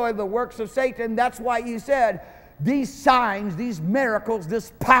destroy the works of Satan. That's why He said, these signs, these miracles,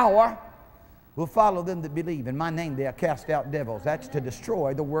 this power will follow them that believe. In my name they'll cast out devils. That's to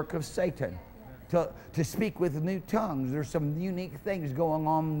destroy the work of Satan. To speak with new tongues. There's some unique things going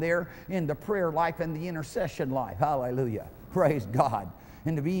on there in the prayer life and the intercession life. Hallelujah. Praise God.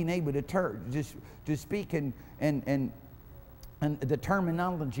 And to being able to speak and the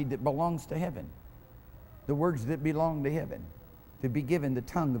terminology that belongs to heaven. The words that belong to heaven. To be given the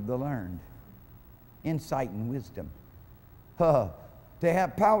tongue of the learned. Insight and wisdom. To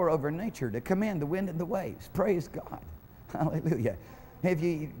have power over nature. To command the wind and the waves. Praise God. Hallelujah. If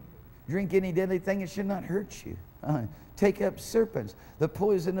you drink any deadly thing, it should not hurt you. Take up serpents, the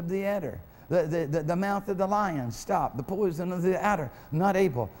poison of the adder, the mouth of the lion, stop. The poison of the adder, not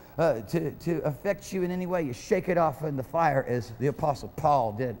able to affect you in any way. You shake it off in the fire as the Apostle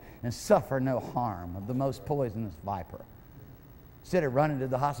Paul did and suffer no harm of the most poisonous viper. Instead of running to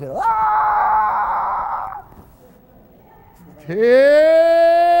the hospital, ah!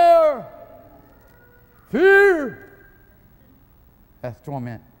 Fear! Fear! That's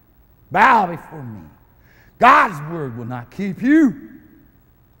torment. Bow before me. God's word will not keep you.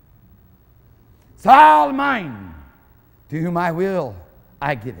 It's all mine. To whom I will,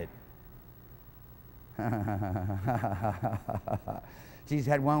 I give it. Jesus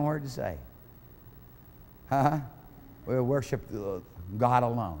had one word to say. We'll worship God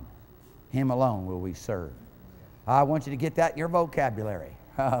alone. Him alone will we serve. I want you to get that in your vocabulary.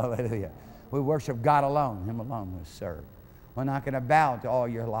 Hallelujah. We worship God alone. Him alone will serve. We're not going to bow to all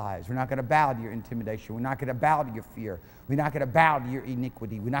your lies. We're not going to bow to your intimidation. We're not going to bow to your fear. We're not going to bow to your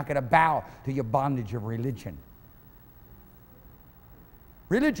iniquity. We're not going to bow to your bondage of religion.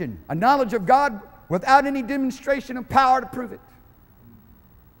 Religion, a knowledge of God without any demonstration of power to prove it.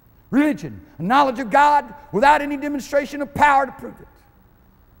 Religion, a knowledge of God without any demonstration of power to prove it.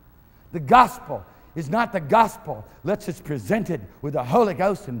 The gospel is not the gospel unless it's presented with the Holy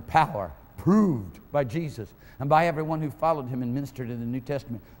Ghost and power, proved by Jesus and by everyone who followed him and ministered in the New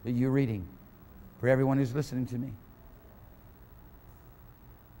Testament that you're reading, for everyone who's listening to me.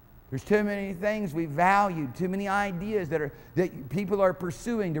 There's too many things we value, too many ideas that people are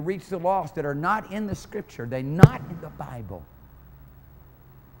pursuing to reach the lost that are not in the Scripture. They're not in the Bible.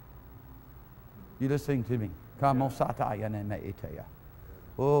 You listening to me? I'm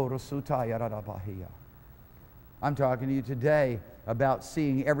talking to you today about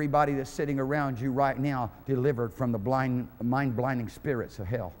seeing everybody that's sitting around you right now delivered from the mind-blinding spirits of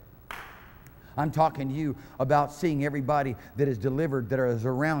hell. I'm talking to you about seeing everybody that is delivered, that is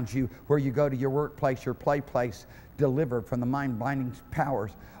around you, where you go to your workplace, your play place, delivered from the mind-blinding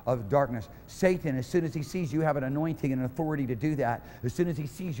powers of darkness. Satan, as soon as he sees you have an anointing and an authority to do that, as soon as he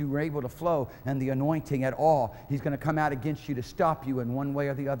sees you are able to flow and the anointing at all, he's going to come out against you to stop you in one way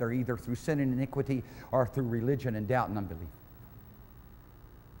or the other, either through sin and iniquity or through religion and doubt and unbelief.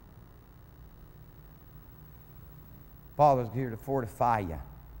 Father's here to fortify you.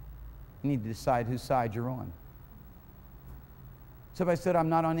 You need to decide whose side you're on. Somebody said, I'm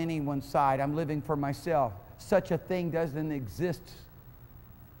not on anyone's side. I'm living for myself. Such a thing doesn't exist.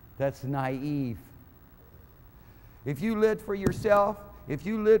 That's naive. If you lived for yourself,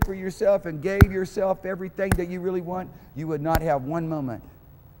 and gave yourself everything that you really want, you would not have one moment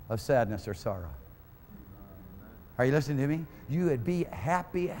of sadness or sorrow. Are you listening to me? You would be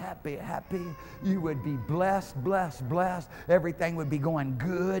happy, happy, happy. You would be blessed, blessed, blessed. Everything would be going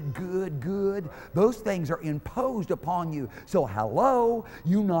good, good, good. Those things are imposed upon you. So hello,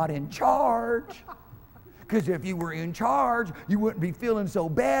 you're not in charge. Because if you were in charge, you wouldn't be feeling so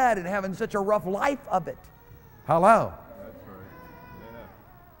bad and having such a rough life of it. Hello. That's right. Yeah.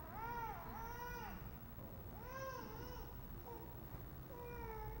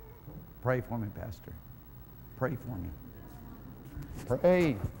 Pray for me, Pastor. Pray for me.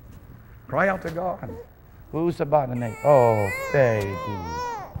 Pray. Cry out to God. Who's about the name? Oh, baby.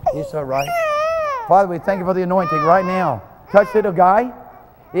 It's all right. Father, we thank you for the anointing right now. Touch little guy.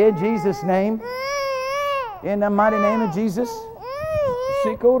 In Jesus' name. In the mighty name of Jesus.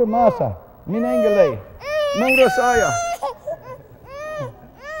 Sikora Masa. Minangale. Nodasaya.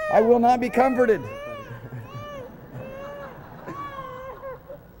 I will not be comforted.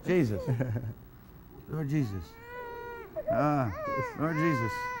 Jesus. Lord Jesus. Lord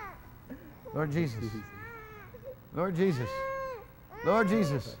Jesus. Lord Jesus. Lord Jesus. Lord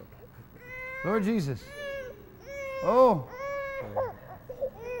Jesus. Lord Jesus. Oh.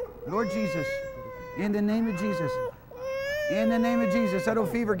 Lord Jesus. In the name of Jesus. In the name of Jesus. That old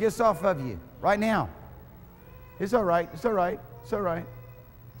fever gets off of you right now. It's all right. It's all right. It's all right.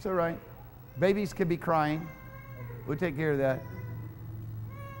 It's all right. Babies could be crying. We'll take care of that.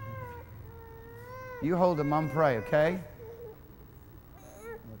 You hold them, Mom, pray, okay?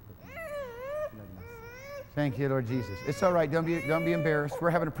 Thank you, Lord Jesus. It's all right. Don't be embarrassed. We're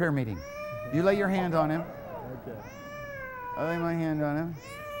having a prayer meeting. You lay your hand on him. Okay. I lay my hand on him.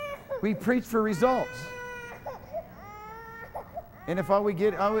 We preach for results. And if all we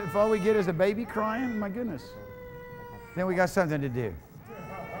get is a baby crying, my goodness, then we got something to do.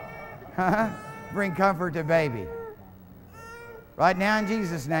 Bring comfort to baby. Right now in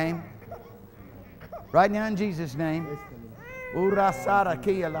Jesus' name. Right now in Jesus' name. Urasara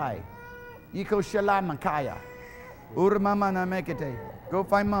kiyalai. Yiko shalamakaya. Uramama na mekete. Go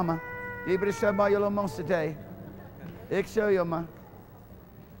find mama. Ibrisha yolo mosate. Iksoyama.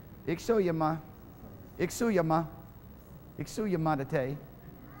 Iksoyama. Iksuyama. Iksuyama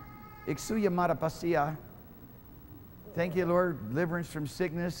Iksuyama pasia. Thank you, Lord. Deliverance from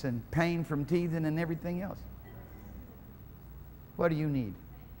sickness and pain from teething and everything else. What do you need?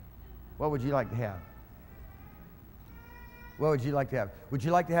 What would you like to have? What would you like to have? Would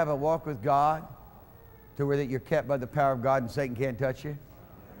you like to have a walk with God to where that you're kept by the power of God and Satan can't touch you?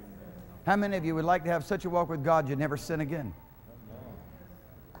 How many of you would like to have such a walk with God you'd never sin again?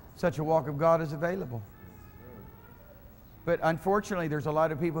 Such a walk of God is available. But unfortunately, there's a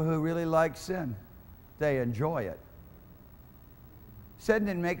lot of people who really like sin. They enjoy it. Satan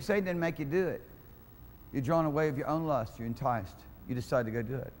didn't make you do it. You're drawn away of your own lust. You're enticed. You decide to go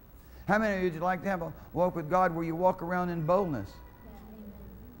do it. How many of you would like to have a walk with God where you walk around in boldness?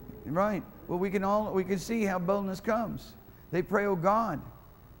 Right. Well, we can see how boldness comes. They pray, "Oh God,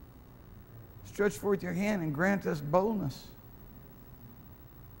 stretch forth your hand and grant us boldness.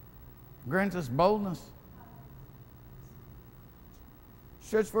 Grant us boldness.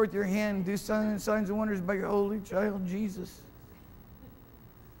 Stretch forth your hand and do signs and wonders by your holy child Jesus.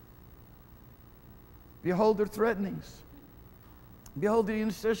 Behold their threatenings. Behold the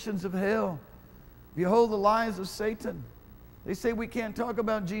intercessions of hell. Behold the lies of Satan." They say we can't talk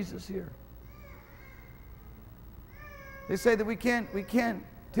about Jesus here. They say that we can't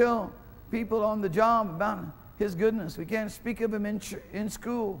tell people on the job about His goodness. We can't speak of Him in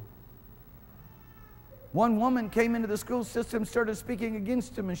school. One woman came into the school system, started speaking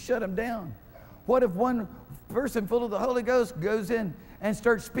against Him and shut Him down. What if one person full of the Holy Ghost goes in and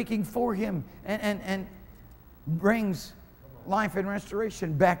starts speaking for Him and brings life and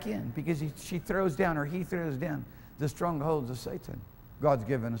restoration back in because she throws down or he throws down the strongholds of Satan? God's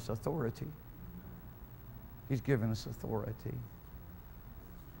given us authority. He's given us authority.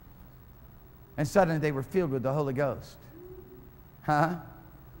 And suddenly they were filled with the Holy Ghost.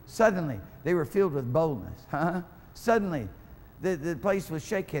 Suddenly they were filled with boldness. Suddenly the place was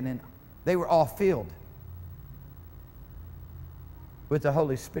shaken and they were all filled with the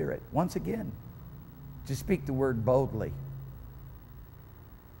Holy Spirit. Once again, to speak the word boldly.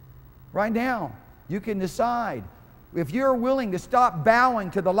 Right now, you can decide if you're willing to stop bowing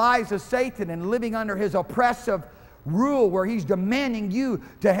to the lies of Satan and living under his oppressive rule where he's demanding you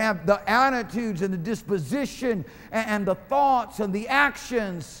to have the attitudes and the disposition and the thoughts and the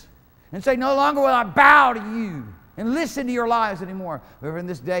actions and say, "No longer will I bow to you and listen to your lies anymore. But from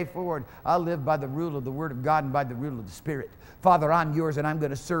this day forward, I'll live by the rule of the Word of God and by the rule of the Spirit. Father, I'm yours and I'm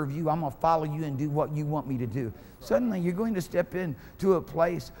going to serve you. I'm going to follow you and do what you want me to do." Suddenly, you're going to step into a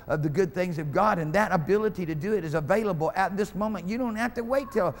place of the good things of God, and that ability to do it is available at this moment. You don't have to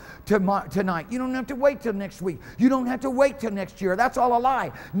wait till tonight. You don't have to wait till next week. You don't have to wait till next year. That's all a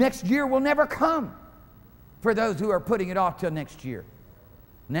lie. Next year will never come for those who are putting it off till next year.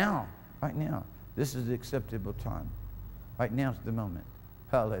 Now, right now, this is the acceptable time. Right now is the moment.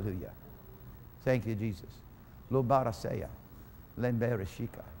 Hallelujah. Thank you, Jesus. Lo baraseya,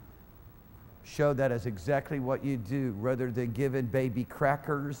 lembereshika. Show that is exactly what you do, rather than giving baby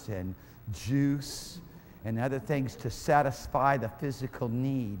crackers and juice and other things to satisfy the physical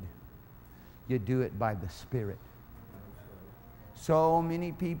need. You do it by the Spirit. So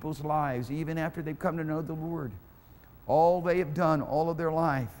many people's lives, even after they've come to know the Lord, all they have done all of their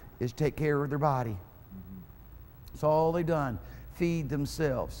life is take care of their body. That's all they've done. Feed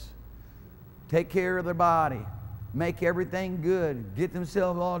themselves. Take care of their body. Make everything good. Get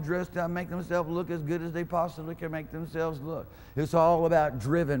themselves all dressed up. Make themselves look as good as they possibly can make themselves look. It's all about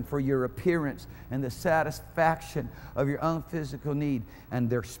driven for your appearance and the satisfaction of your own physical need. And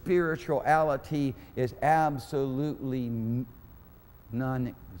their spirituality is absolutely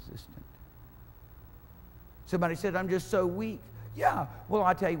non-existent. Somebody said, "I'm just so weak." Yeah, well,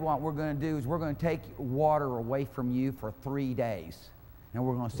 I tell you what we're going to do is we're going to take water away from you for 3 days. And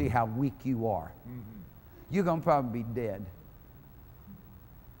we're going to see how weak you are. You're going to probably be dead.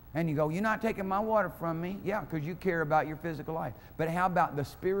 And you go, "You're not taking my water from me." Yeah, because you care about your physical life. But how about the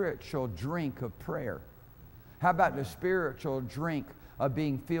spiritual drink of prayer? How about the spiritual drink of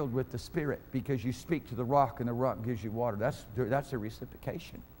being filled with the Spirit, because you speak to the rock and the rock gives you water. That's a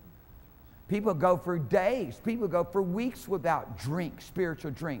reciprocation. People go for days, people go for weeks without drink,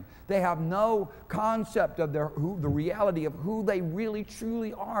 spiritual drink. They have no concept of the reality of who they really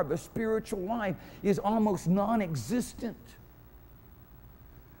truly are. The spiritual life is almost non-existent.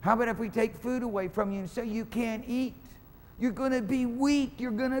 How about if we take food away from you and say you can't eat? You're going to be weak.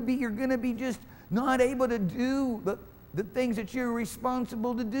 You're going to be just not able to do the things that you're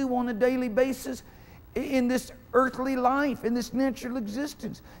responsible to do on a daily basis in this earthly life, in this natural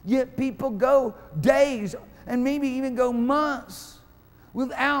existence. Yet people go days and maybe even go months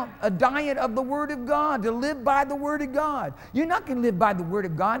without a diet of the Word of God, to live by the Word of God. You're not going to live by the Word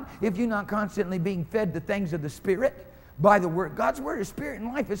of God if you're not constantly being fed the things of the Spirit by the Word. God's Word is Spirit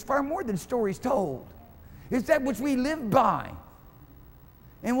and life. It's far more than stories told. It's that which we live by.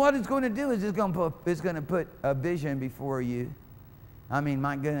 And what it's going to do is it's going to put a vision before you. I mean,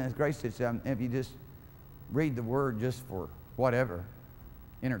 my goodness gracious, if you just read the Word just for whatever,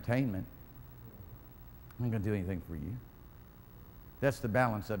 entertainment, I'm not going to do anything for you. That's the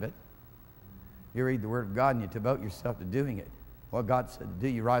balance of it. You read the Word of God and you devote yourself to doing it. What God said to do,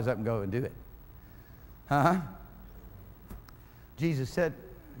 you rise up and go and do it. Jesus said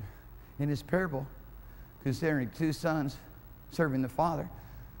in his parable, considering two sons serving the Father,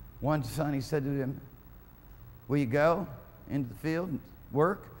 one son, he said to him, will you go into the field and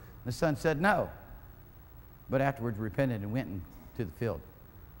work? The son said no, but afterwards repented and went into the field.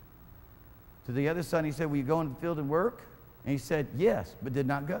 To the other son, he said, will you go into the field and work? And he said, yes, but did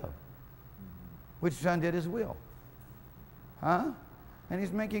not go. Which son did his will? And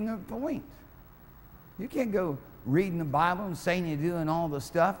he's making a point. You can't go reading the Bible and saying you're doing all the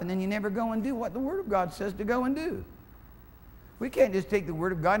stuff and then you never go and do what the Word of God says to go and do. We can't just take the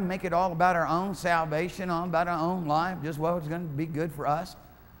Word of God and make it all about our own salvation, all about our own life, just what it's going to be good for us,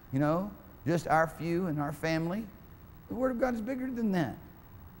 you know, just our few and our family. The Word of God is bigger than that.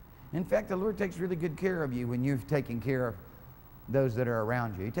 In fact, the Lord takes really good care of you when you're taking care of those that are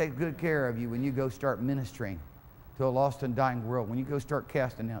around you. He takes good care of you when you go start ministering to a lost and dying world, when you go start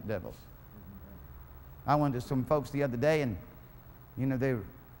casting out devils. I went to some folks the other day and, you know, they were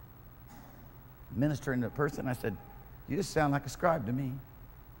ministering to a person. I said, you just sound like a scribe to me. You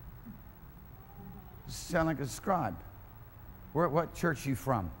sound like a scribe. What church you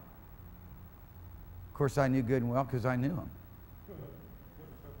from? Of course, I knew good and well because I knew him.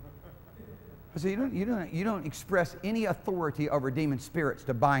 I said, you don't express any authority over demon spirits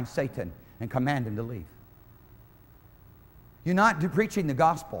to bind Satan and command him to leave. You're not preaching the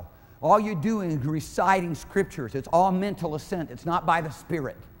gospel. All you're doing is reciting scriptures. It's all mental assent. It's not by the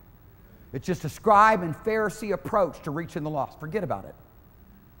Spirit. It's just a scribe and Pharisee approach to reaching the lost. Forget about it.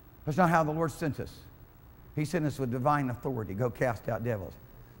 That's not how the Lord sent us. He sent us with divine authority. Go cast out devils.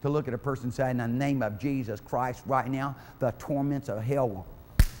 To look at a person and say, in the name of Jesus Christ, right now, the torments of hell will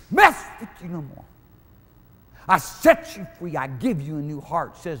mess with you no more. I set you free. I give you a new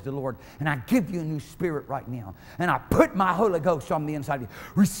heart, says the Lord. And I give you a new spirit right now. And I put my Holy Ghost on the inside of you.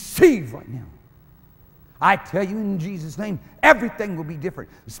 Receive right now. I tell you in Jesus' name, everything will be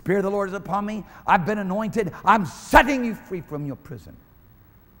different. The Spirit of the Lord is upon me. I've been anointed. I'm setting you free from your prison.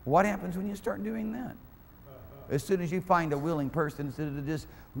 What happens when you start doing that? As soon as you find a willing person, instead of just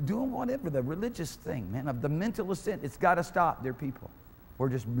doing whatever, the religious thing, man, of the mental assent, it's got to stop, dear people. We're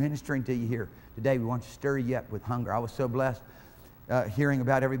just ministering to you here. Today we want to stir you up with hunger. I was so blessed hearing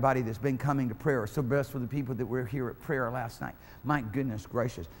about everybody that's been coming to prayer. So blessed for the people that were here at prayer last night. My goodness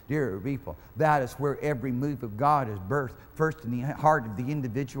gracious, dear people, that is where every move of God is birthed. First in the heart of the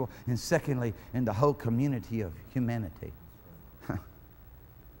individual, and secondly in the whole community of humanity.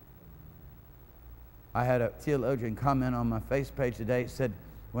 I had a theologian comment on my face page today. It said,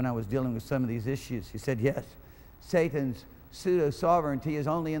 when I was dealing with some of these issues, he said, yes, Satan's pseudo-sovereignty is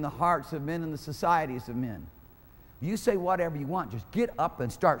only in the hearts of men and the societies of men. You say whatever you want, just get up and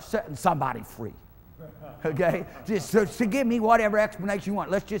start setting somebody free. Okay? Just so give me whatever explanation you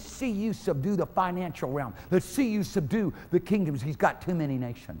want. Let's just see you subdue the financial realm. Let's see you subdue the kingdoms. He's got too many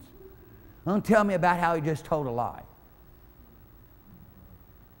nations. Don't tell me about how he just told a lie.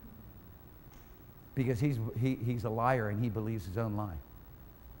 Because he's a liar and he believes his own lie.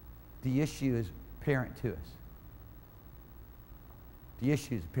 The issue is apparent to us. The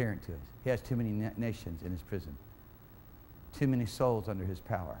issue is apparent to us. He has too many nations in his prison. Too many souls under his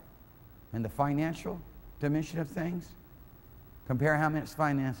power. And the financial dimension of things, compare how many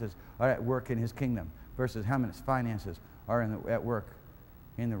finances are at work in his kingdom versus how many finances are at work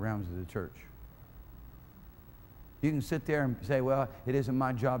in the realms of the church. You can sit there and say, well, it isn't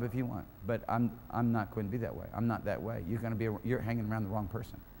my job if you want. But I'm not going to be that way. I'm not that way. You're hanging around the wrong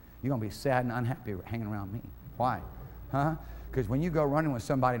person. You're going to be sad and unhappy hanging around me. Why? Huh? Because when you go running with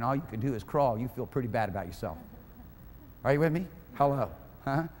somebody and all you can do is crawl, you feel pretty bad about yourself. Are you with me? Hello.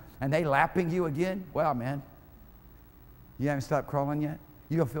 Huh? And they lapping you again? Well, man, you haven't stopped crawling yet?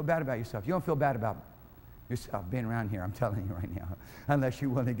 You don't feel bad about yourself. You don't feel bad about yourself being around here, I'm telling you right now, unless you're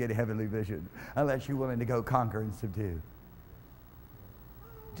willing to get a heavenly vision, unless you're willing to go conquer and subdue.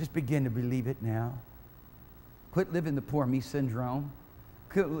 Just begin to believe it now. Quit living the poor me syndrome.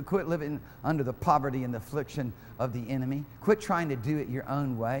 Quit living under the poverty and the affliction of the enemy. Quit trying to do it your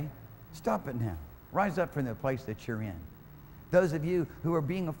own way. Stop it now. Rise up from the place that you're in. Those of you who are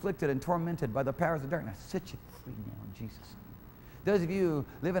being afflicted and tormented by the powers of darkness, set you free now in Jesus' name. Those of you who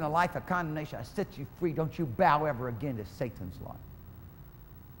live in a life of condemnation, I set you free. Don't you bow ever again to Satan's lie.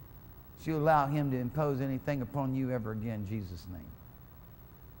 Don't you allow him to impose anything upon you ever again in Jesus' name.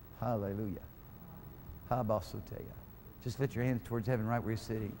 Hallelujah. Habasoteya. Just lift your hands towards heaven right where you're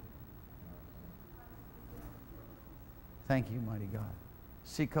sitting. Thank you, mighty God.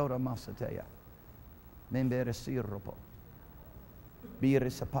 Sikota masateya. Membere siropo.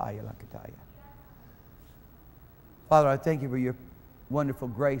 Birisapaya lakataya. Father, I thank you for your wonderful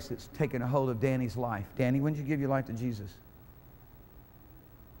grace that's taken a hold of Danny's life. Danny, when did you give your life to Jesus?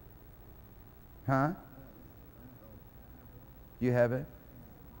 Huh? You have it?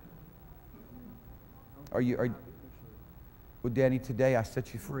 Well, Danny, today I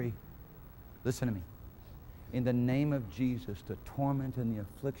set you free. Listen to me. In the name of Jesus, the torment and the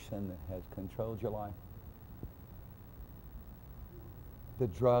affliction that has controlled your life, the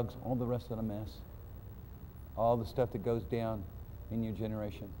drugs, all the rest of the mess, all the stuff that goes down in your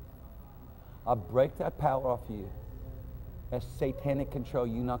generation, I'll break that power off you. That's satanic control.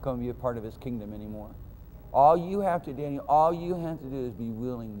 You're not going to be a part of his kingdom anymore. All you have to, Daniel, all you have to do is be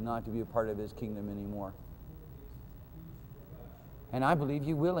willing not to be a part of his kingdom anymore. And I believe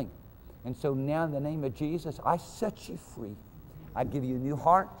you're willing. And so now in the name of Jesus, I set you free. I give you a new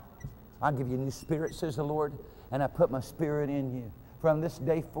heart. I give you a new spirit, says the Lord. And I put my spirit in you. From this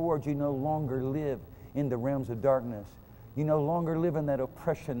day forward, you no longer live in the realms of darkness. You no longer live in that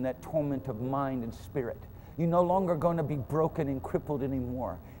oppression, that torment of mind and spirit. You're no longer going to be broken and crippled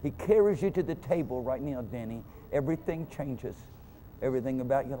anymore. He carries you to the table right now, Danny. Everything changes. Everything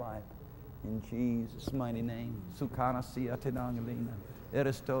about your life. In Jesus' mighty name. Sukana siya tinangalina.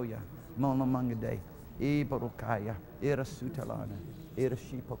 Erastoya. Mona mangade. Ibarukaya. Erasutalana.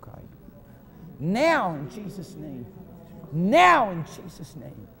 Erashipokaya. Now in Jesus' name. Now in Jesus'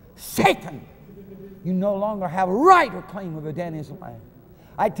 name. Satan, you no longer have a right or claim over Danny's life.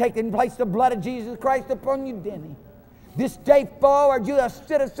 I take in place the blood of Jesus Christ upon you, Danny. This day forward, you are a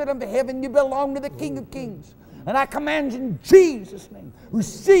citizen of heaven. You belong to the King of Kings. And I command you in Jesus' name,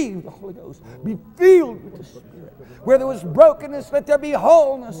 receive the Holy Ghost. Be filled with the Spirit. Where there was brokenness, let there be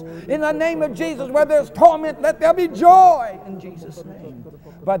wholeness. In the name of Jesus, where there's torment, let there be joy. In Jesus' name,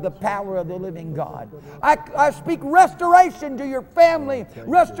 by the power of the living God. I speak restoration to your family,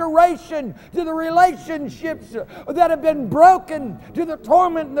 restoration to the relationships that have been broken, to the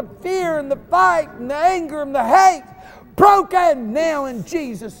torment and the fear and the fight and the anger and the hate. Broken now in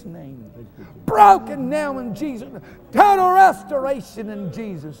Jesus' name. Broken now in Jesus' name. Total restoration in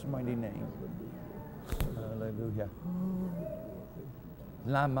Jesus' mighty name. Hallelujah.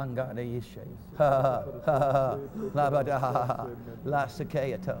 La mangada yeshe. Ha ha. La bada. La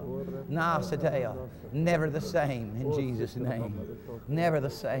sakayato. Na sataya. Never the same in Jesus' name. Never the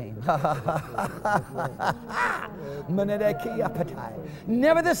same.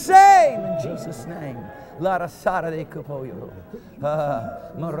 Never the same in Jesus' name. La rasara de kupoyo.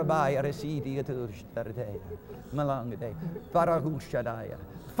 Morabaya residi aturshtarde. Malangade. Farahushadaya.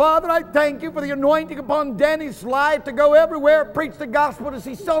 Father, I thank you for the anointing upon Danny's life to go everywhere, preach the gospel, to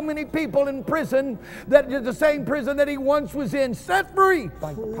see so many people in prison, that is the same prison that he once was in, set free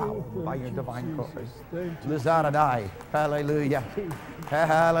by the power, by your divine glory. Lizaradai. Hallelujah.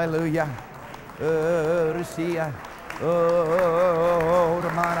 Hallelujah. Rusia. Oh,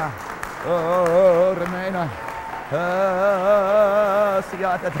 Ramana. Oh, Ramena.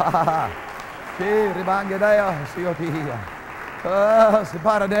 Siatata. Ribangadaya. Siotia.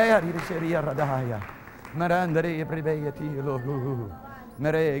 Separadea di seria radaya. Marandere priveti logu.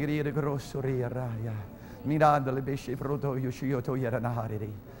 Meregri de grosso raya. Miranda le beshe proto yushioto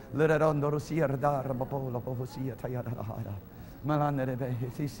yaranari. Lerondo rosia radar bapola pohosia tayadara. Malandere be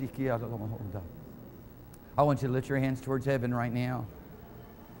sisikia lomohonda. I want you to lift your hands towards heaven right now.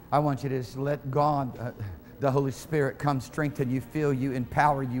 I want you to just let God, the Holy Spirit, come strengthen you, fill you,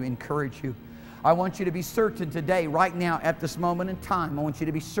 empower you, encourage you. I want you to be certain today, right now, at this moment in time. I want you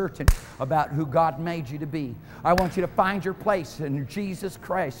to be certain about who God made you to be. I want you to find your place in Jesus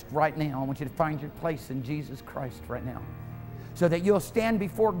Christ right now. I want you to find your place in Jesus Christ right now, so that you'll stand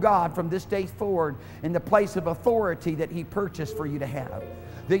before God from this day forward in the place of authority that He purchased for you to have.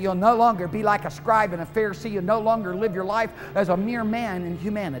 That you'll no longer be like a scribe and a Pharisee. You'll no longer live your life as a mere man in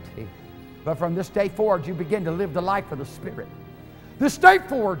humanity. But from this day forward, you begin to live the life of the Spirit. This day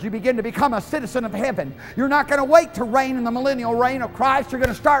forward, you begin to become a citizen of heaven. You're not going to wait to reign in the millennial reign of Christ. You're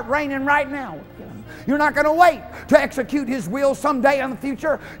going to start reigning right now with Him. You're not going to wait to execute His will someday in the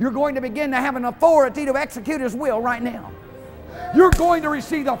future. You're going to begin to have an authority to execute His will right now. You're going to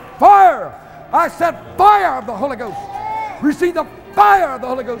receive the fire. I said fire of the Holy Ghost. Receive the fire of the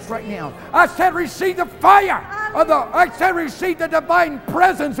Holy Ghost right now. I said receive the fire of the, I said receive the divine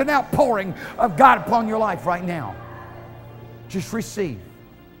presence and outpouring of God upon your life right now. Just receive.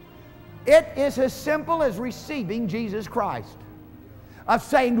 It is as simple as receiving Jesus Christ. Of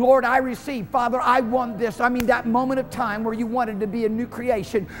saying, Lord, I receive. Father, I want this. I mean, that moment of time where you wanted to be a new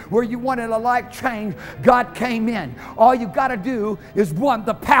creation, where you wanted a life change, God came in. All you've got to do is want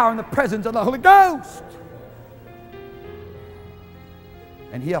the power and the presence of the Holy Ghost.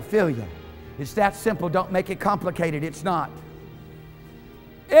 And He'll fill you. It's that simple. Don't make it complicated. It's not.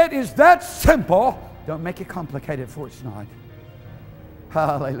 It is that simple. Don't make it complicated, for it's not.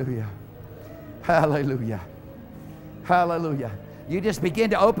 Hallelujah. Hallelujah. Hallelujah. You just begin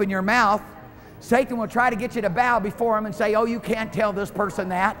to open your mouth. Satan will try to get you to bow before him and say, oh, you can't tell this person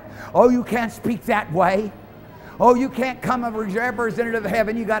that. Oh, you can't speak that way. Oh, you can't come as a representative of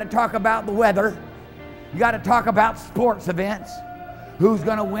heaven. You got to talk about the weather. You got to talk about sports events. Who's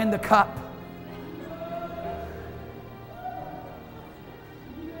going to win the cup?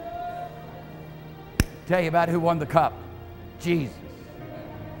 Tell you about who won the cup. Jesus.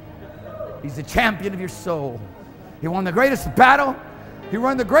 He's the champion of your soul. He won the greatest battle. He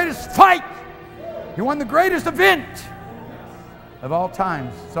won the greatest fight. He won the greatest event of all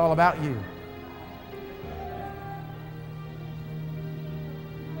times. It's all about you.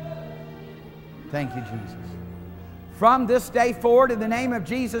 Thank you, Jesus. From this day forward, in the name of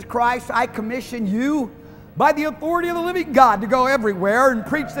Jesus Christ, I commission you by the authority of the living God to go everywhere and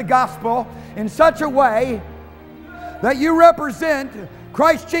preach the gospel in such a way that you represent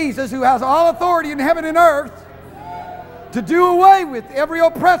Christ Jesus, who has all authority in heaven and earth, to do away with every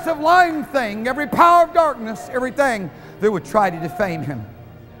oppressive, lying thing, every power of darkness, everything that would try to defame Him.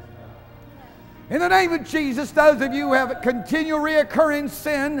 In the name of Jesus, those of you who have a continual reoccurring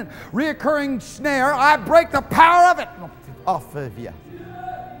sin, reoccurring snare, I break the power of it off of you,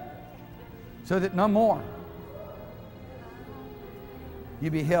 so that no more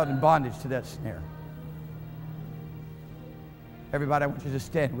you be held in bondage to that snare. Everybody, I want you to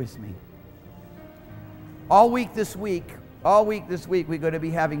stand with me. All week this week, we're going to be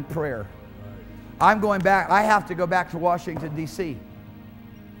having prayer. I'm going back. I have to go back to Washington, D.C.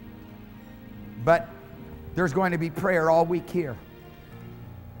 But there's going to be prayer all week here.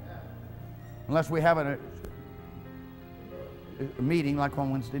 Unless we have a meeting like on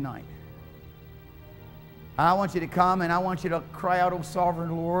Wednesday night. I want you to come and I want you to cry out, O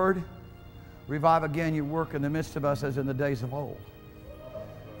sovereign Lord, revive again your work in the midst of us as in the days of old.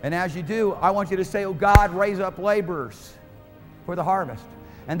 And as you do, I want you to say, oh God, raise up laborers for the harvest.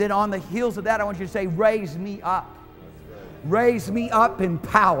 And then on the heels of that, I want you to say, raise me up. Raise me up in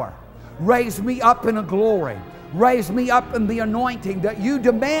power. Raise me up in a glory. Raise me up in the anointing that you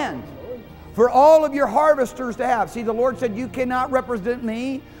demand for all of your harvesters to have. See, the Lord said, you cannot represent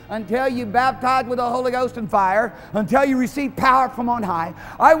me until you baptize with the Holy Ghost and fire, until you receive power from on high.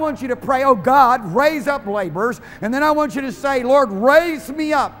 I want you to pray, oh God, raise up laborers. And then I want you to say, Lord, raise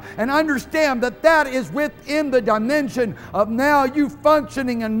me up. And understand that that is within the dimension of now you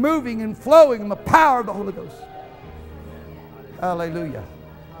functioning and moving and flowing in the power of the Holy Ghost. Hallelujah.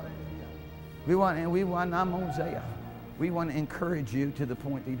 We want to encourage you to the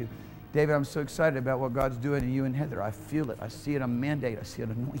point that you do. David, I'm so excited about what God's doing in you and Heather. I feel it. I see it a mandate. I see an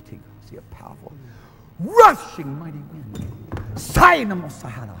anointing. I see a powerful, rushing mighty wind.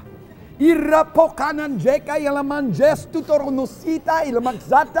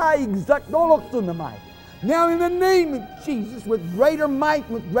 Now in the name of Jesus, with greater might,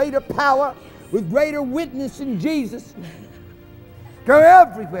 with greater power, with greater witness in Jesus' name, go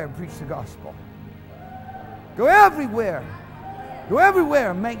everywhere and preach the gospel. Go everywhere. Go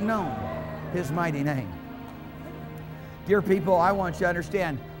everywhere and make known His mighty name. Dear people, I want you to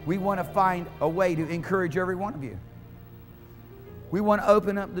understand, we want to find a way to encourage every one of you. We want to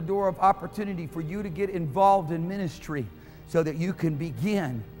open up the door of opportunity for you to get involved in ministry so that you can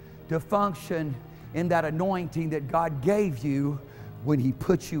begin to function in that anointing that God gave you when He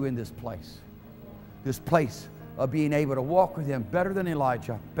put you in this place. This place of being able to walk with Him better than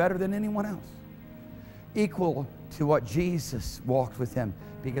Elijah, better than anyone else. Equal to what Jesus walked with Him,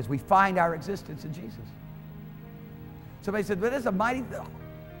 because we find our existence in Jesus. Somebody said, but it's a mighty,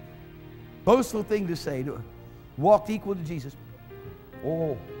 boastful thing to say, to walk equal to Jesus.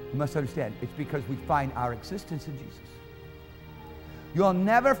 Oh, you must understand, it's because we find our existence in Jesus. You'll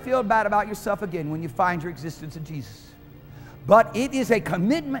never feel bad about yourself again when you find your existence in Jesus. But it is a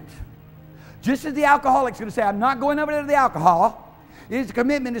commitment. Just as the alcoholic's going to say, I'm not going over there to the alcohol, it is a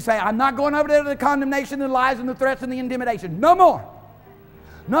commitment to say, I'm not going over there to the condemnation, the lies, and the threats, and the intimidation. No more.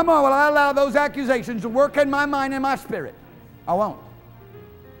 No more will I allow those accusations to work in my mind and my spirit. I won't.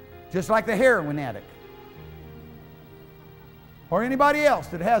 Just like the heroin addict. Or anybody else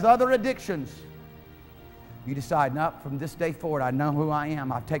that has other addictions. You decide, no, from this day forward, I know who I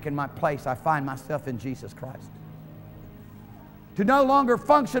am. I've taken my place. I find myself in Jesus Christ. To no longer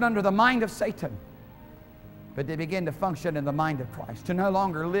function under the mind of Satan, but to begin to function in the mind of Christ. To no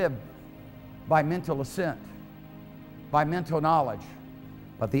longer live by mental assent, by mental knowledge,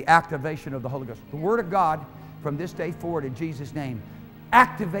 but the activation of the Holy Ghost. The Word of God from this day forward in Jesus' name,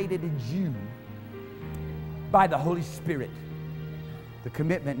 activated in you by the Holy Spirit. The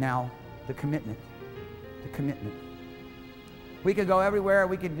commitment now, the commitment. The commitment. We can go everywhere.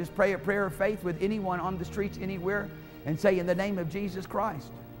 We can just pray a prayer of faith with anyone on the streets anywhere and say, in the name of Jesus Christ,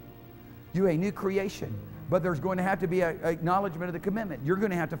 you're a new creation. But there's going to have to be an acknowledgement of the commitment. You're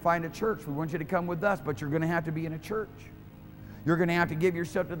going to have to find a church. We want you to come with us, but you're going to have to be in a church. You're going to have to give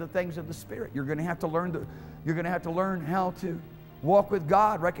yourself to the things of the Spirit. You're going to have to learn how to walk with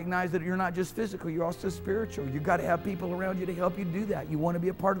God. Recognize that you're not just physical, you're also spiritual. You've got to have people around you to help you do that. You want to be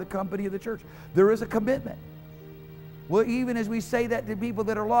a part of the company of the church. There is a commitment. Well, even as we say that to people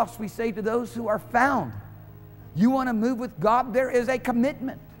that are lost, we say to those who are found, you want to move with God, there is a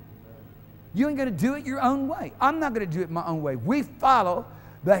commitment. You ain't going to do it your own way. I'm not going to do it my own way. We follow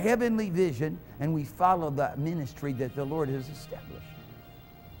the heavenly vision, and we follow the ministry that the Lord has established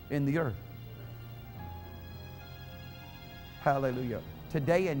in the earth. Hallelujah.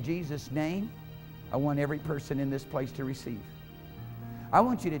 Today, in Jesus' name, I want every person in this place to receive. I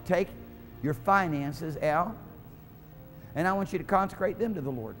want you to take your finances out, and I want you to consecrate them to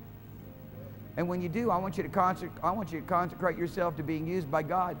the Lord. And when you do, I want you to consecrate yourself to being used by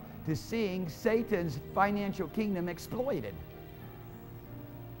God to seeing Satan's financial kingdom exploited.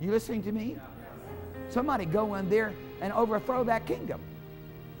 You listening to me? Somebody go in there and overthrow that kingdom.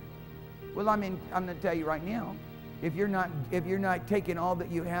 Well, I mean, I'm going to tell you right now, if you're not taking all that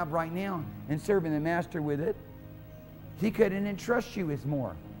you have right now and serving the Master with it, He couldn't entrust you with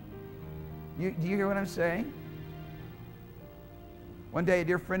more. Do you hear what I'm saying? One day a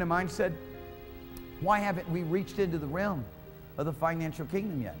dear friend of mine said, why haven't we reached into the realm of the financial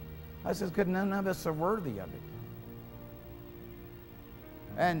kingdom yet? I said, because none of us are worthy of it.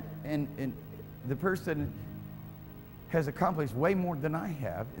 And the person has accomplished way more than I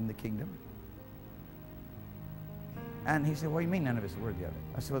have in the kingdom. And he said, what do you mean none of us are worthy of it?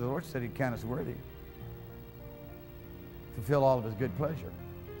 I said, well, the Lord said He'd count us worthy. Fulfill all of His good pleasure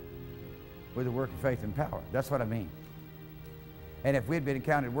with the work of faith and power. That's what I mean. And if we'd been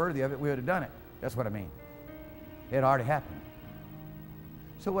counted worthy of it, we would have done it. That's what I mean. It had already happened.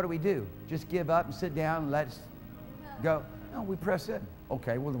 So what do? Just give up and sit down and let us go? No, we press in.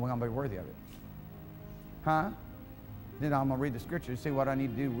 Okay, well, then we're going to be worthy of it. Huh? Then I'm going to read the scripture and see what I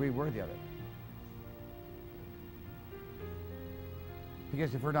need to do to be worthy of it.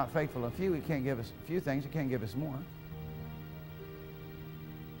 Because if we're not faithful in a few, He can't give us a few things. He can't give us more.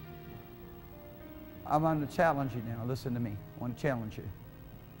 I'm going to challenge you now. Listen to me. I want to challenge you.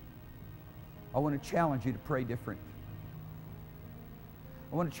 I want to challenge you to pray different.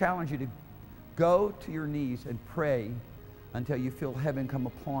 I want to challenge you to go to your knees and pray until you feel heaven come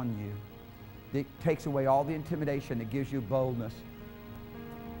upon you. It takes away all the intimidation. It gives you boldness.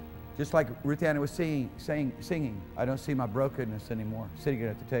 Just like Ruth Anna was singing, I don't see my brokenness anymore. Sitting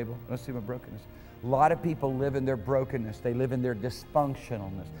at the table, I don't see my brokenness. A lot of people live in their brokenness. They live in their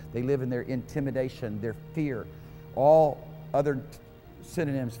dysfunctionalness. They live in their intimidation, their fear. All other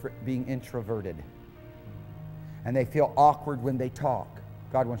synonyms for being introverted. And they feel awkward when they talk.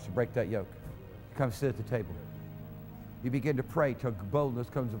 God wants to break that yoke. Come sit at the table. You begin to pray till boldness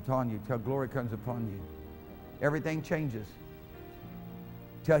comes upon you, till glory comes upon you. Everything changes.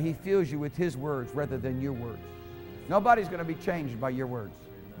 Till He fills you with His words rather than your words. Nobody's going to be changed by your words,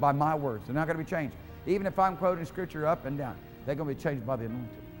 by my words. They're not going to be changed. Even if I'm quoting scripture up and down, they're going to be changed by the anointing.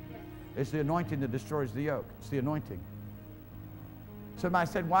 It's the anointing that destroys the yoke. It's the anointing.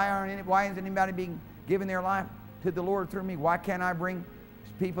 Somebody said, why isn't anybody being given their life to the Lord through me? Why can't I bring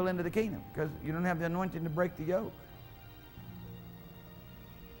people into the kingdom? Because you don't have the anointing to break the yoke.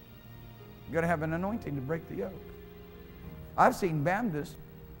 You've got to have an anointing to break the yoke. I've seen Baptists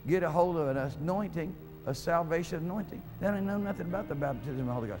get a hold of an anointing, a salvation anointing. They don't know nothing about the baptism of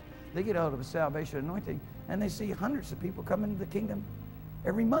the Holy Ghost. They get a hold of a salvation anointing, and they see hundreds of people come into the kingdom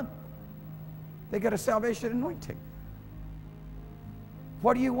every month. They got a salvation anointing.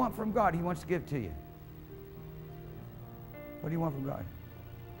 What do you want from God? He wants to give to you. What do you want from God?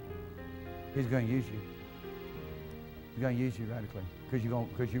 He's going to use you. He's going to use you radically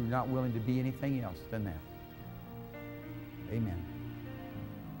because you're not willing to be anything else than that. Amen.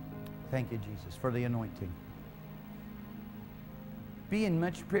 Thank you, Jesus, for the anointing. Be in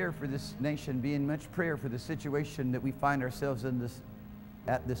much prayer for this nation. Be in much prayer for the situation that we find ourselves in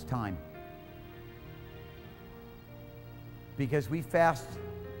at this time. Because we fast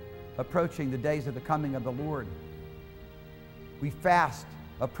approaching the days of the coming of the Lord. We fast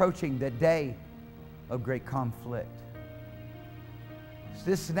approaching the day of great conflict.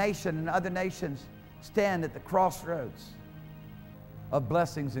 This nation and other nations stand at the crossroads of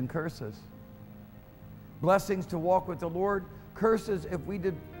blessings and curses. Blessings to walk with the Lord, curses if we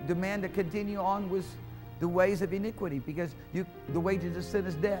demand to continue on with the ways of iniquity, because the wages of sin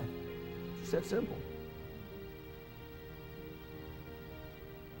is death. It's that simple.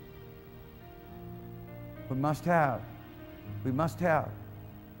 We must have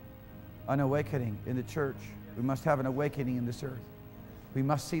an awakening in the church. We must have an awakening in this earth. We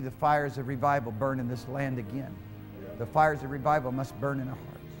must see the fires of revival burn in this land again. The fires of revival must burn in our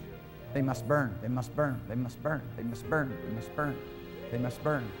hearts. They must burn. They must burn. They must burn. They must burn. They must burn. They must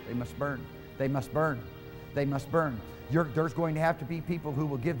burn. They must burn. They must burn. They must burn. There's going to have to be people who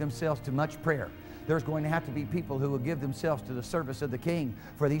will give themselves to much prayer. There's going to have to be people who will give themselves to the service of the King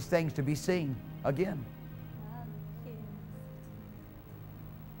for these things to be seen again.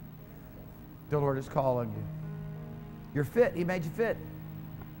 The Lord is calling you. You're fit. He made you fit.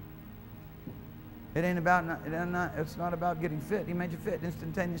 It's not about getting fit. He made you fit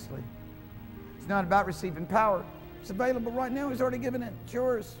instantaneously. It's not about receiving power. It's available right now. He's already given it. It's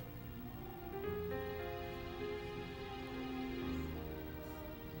yours.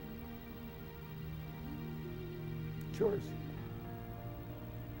 It's yours.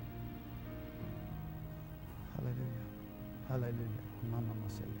 Hallelujah. Hallelujah. Mama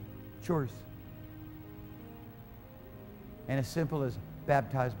say it's yours. And as simple as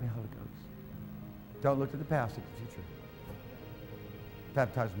baptize me, Holy Ghost. Don't look to the past, at the future.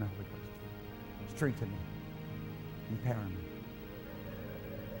 Baptize me, Holy Ghost. Strengthen me. Empower me.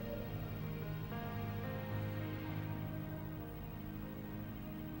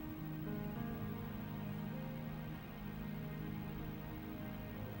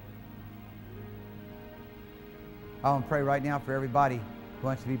 I want to pray right now for everybody who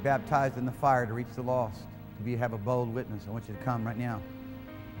wants to be baptized in the fire to reach the lost, to have a bold witness. I want you to come right now.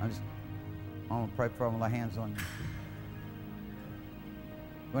 I want to pray for them and lay hands on you.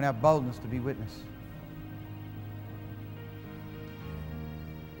 You want to have boldness to be witness.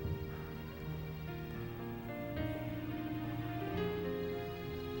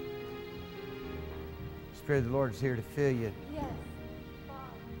 Spirit of the Lord is here to fill you. Yes.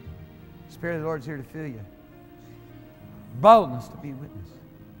 Spirit of the Lord is here to fill you. Boldness to be witness.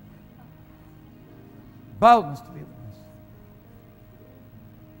 Boldness to be witness.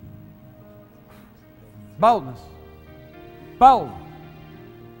 Boldness. Bold.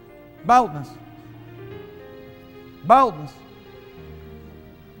 Boldness. Boldness.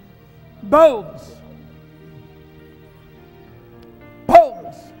 Boldness.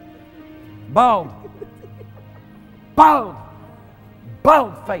 Boldness. Bold. Bold.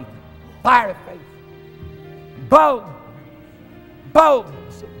 Bold faith. Fire of faith. Bold. Bold.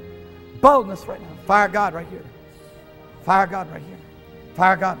 Boldness right now. Fire God right here. Fire God right here.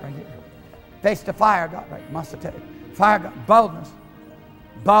 Fire God right here. Face the fire God right. Must tell you. Fire God. Boldness.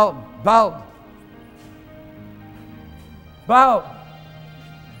 Bold. Bold. Bold.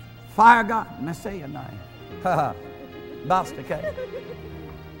 Fire God. Messiah nine. Ha ha. Basta K.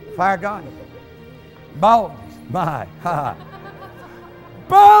 Fire God. Bold. My. Ha ha.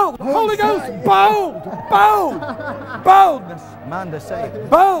 Bold. Holy Ghost. Bold. Bold. Boldness. Manda say.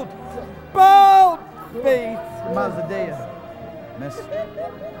 Bold. Bold. Faith. Mazadea. Miss.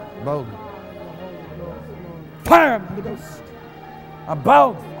 Bold. Fire. Holy Ghost. A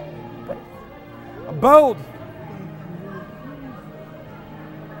bold. A bold.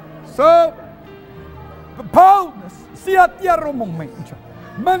 So, the boldness. Sia tierra momento.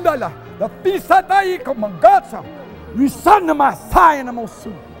 Mandala. The pisa dai comangasa. Risana Masaya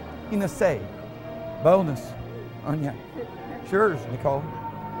Namosu. In a say. Boldness on you. Sure, Nicole.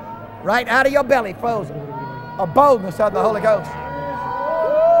 Right out of your belly flows a boldness of the Holy Ghost.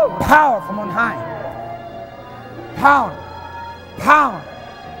 Power from on high. Power. Power.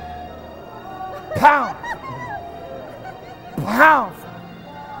 Power. Power.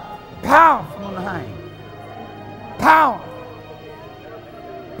 Power from on high. Power.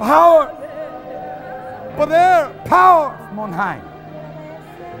 Power. Poder. Power from on high.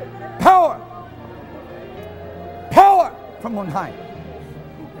 Power. Power from on high.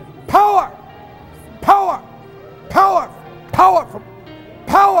 Power. Power. Power. Power from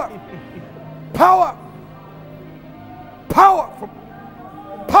power. Power. Power from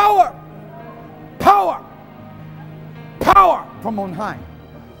power. Power. Power from on high.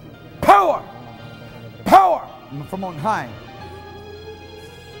 Power. Power from on high.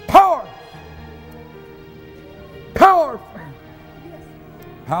 Power. Power.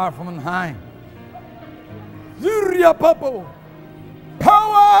 Power from on high. Zuria Papo.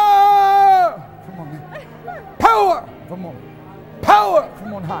 Power from on high. Power from on. Power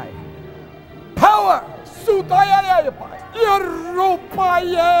from on high. Power. Sutaya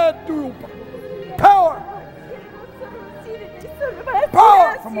Power.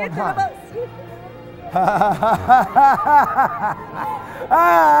 Power from on high.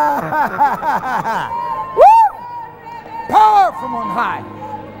 Power from on high.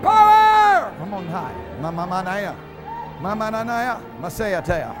 Power from on high. Mama Manaya. Mama Nanaya. Masaya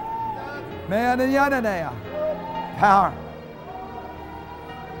Tea. Mayanaya. Power.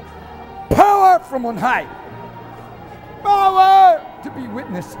 Power from on high. Power to be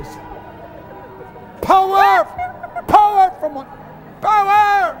witnesses. Power. Power from on.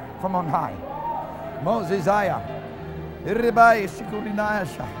 Power from on high. Mosesaya. Iribai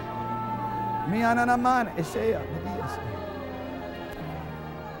Sikurinayasha. Miananaman Esea.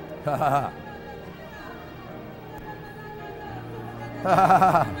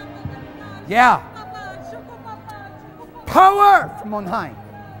 Yeah. Power from on high.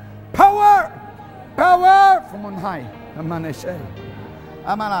 Power. Power from on high. Amaneshe.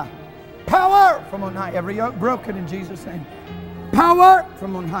 Amana. Power from on high. Every yoke broken in Jesus' name. Power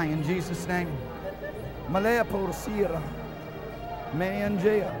from on high in Jesus' name. Malaya Porosira.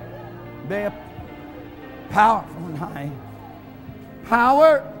 Manjaya. Power from on high.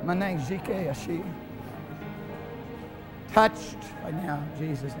 Power. My name's Zike Ashi. Touched right now in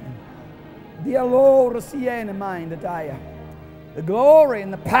Jesus' name. The glory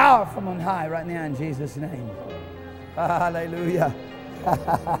and the power from on high right now in Jesus' name. Hallelujah.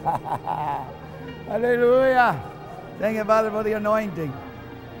 Hallelujah. Thank you, Father, for the anointing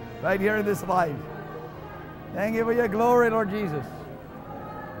right here in this life. Thank you for your glory, Lord Jesus.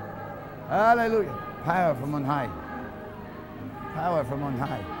 Hallelujah. Power from on high. Power from on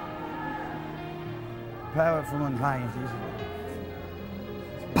high. Power from on high in Jesus' name.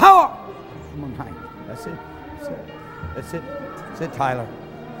 Power from on high. That's it. That's it. That's it. That's it, Tyler.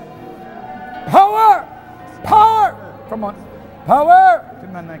 Power. Power from on. Power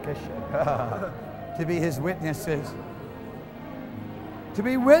to be his witnesses. To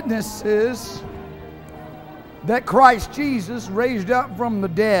be witnesses that Christ Jesus raised up from the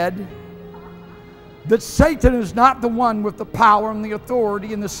dead. That Satan is not the one with the power and the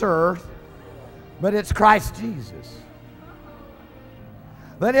authority in this earth, but it's Christ Jesus.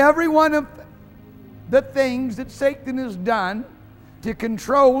 That every one of the things that Satan has done to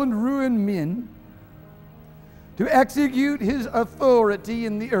control and ruin men, to execute his authority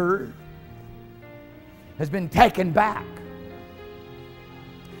in the earth, has been taken back.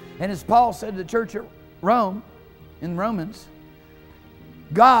 And as Paul said to the church at Rome, in Romans,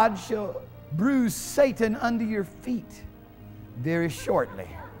 God shall bruise Satan under your feet very shortly.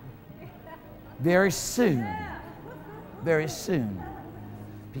 Very soon. Very soon.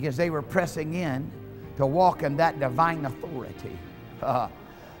 Because they were pressing in to walk in that divine authority that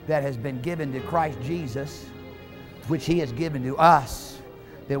has been given to Christ Jesus, which he has given to us,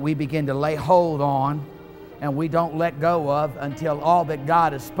 that we begin to lay hold on and we don't let go of until all that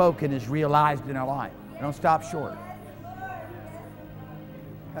God has spoken is realized in our life. Don't stop short.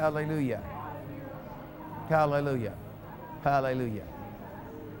 Hallelujah. Hallelujah. Hallelujah.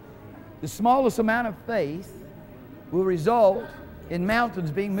 The smallest amount of faith will result in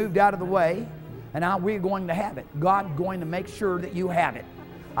mountains being moved out of the way, and now we're going to have it. God's going to make sure that you have it.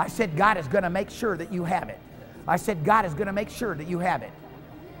 I said God is going to make sure that you have it. I said God is going to make sure that you have it.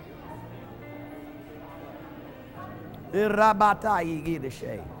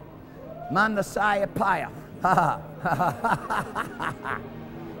 Mandasaya Paya.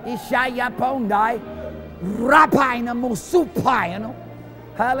 Ishaya Pondai. Rapaina musupayano.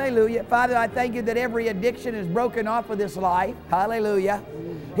 Hallelujah. Father, I thank you that every addiction is broken off of this life. Hallelujah.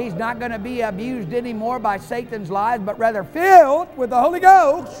 He's not going to be abused anymore by Satan's lies, but rather filled with the Holy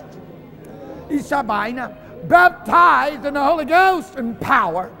Ghost. Isabaina, baptized in the Holy Ghost and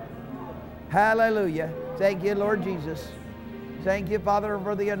power. Hallelujah. Thank you, Lord Jesus. Thank you, Father,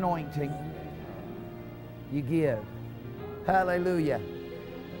 for the anointing you give. Hallelujah.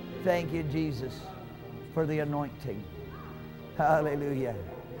 Thank you, Jesus, for the anointing. Hallelujah.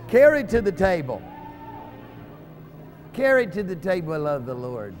 Carried to the table. Carried to the table of the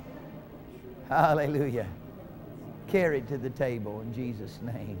Lord. Hallelujah. Carried to the table in Jesus'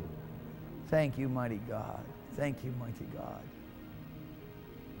 name. Thank you, mighty God. Thank you, mighty God.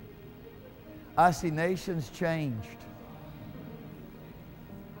 I see nations changed.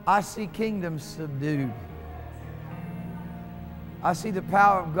 I see kingdoms subdued. I see the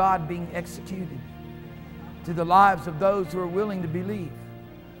power of God being executed to the lives of those who are willing to believe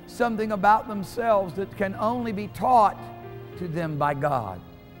something about themselves that can only be taught to them by God.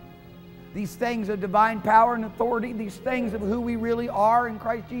 These things of divine power and authority, these things of who we really are in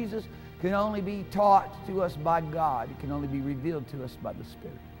Christ Jesus, can only be taught to us by God. It can only be revealed to us by the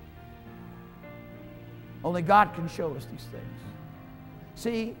Spirit. Only God can show us these things.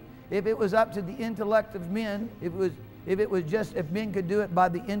 See, if it was up to the intellect of men, if men could do it by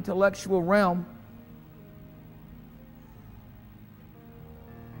the intellectual realm,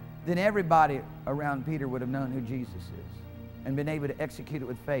 then everybody around Peter would have known who Jesus is and been able to execute it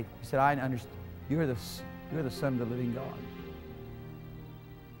with faith. He said, I understand. You're the Son of the living God.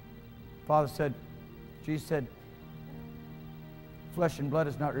 Jesus said, flesh and blood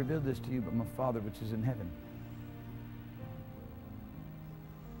has not revealed this to you, but my Father which is in heaven.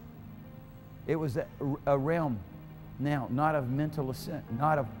 It was a realm now, not of mental assent,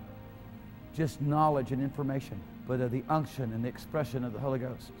 not of just knowledge and information, but of the unction and the expression of the Holy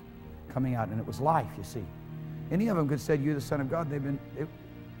Ghost coming out. And it was life, you see. Any of them could say, you're the Son of God. It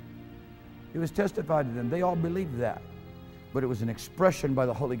was testified to them. They all believed that. But it was an expression by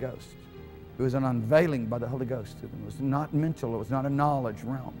the Holy Ghost. It was an unveiling by the Holy Ghost to them. It was not mental. It was not a knowledge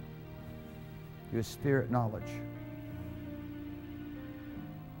realm. It was spirit knowledge.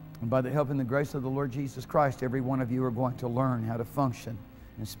 And by the help and the grace of the Lord Jesus Christ, every one of you are going to learn how to function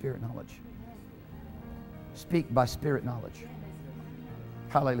in spirit knowledge. Speak by spirit knowledge.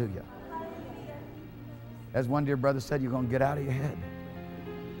 Hallelujah. As one dear brother said, you're going to get out of your head.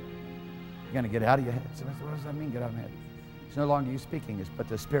 You're going to get out of your head. So what does that mean, get out of my head? It's no longer you speaking, it's but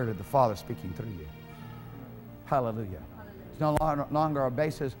the Spirit of the Father speaking through you. Hallelujah. It's no longer a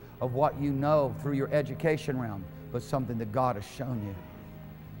basis of what you know through your education realm, but something that God has shown you.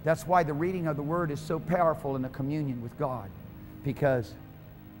 That's why the reading of the Word is so powerful in the communion with God, because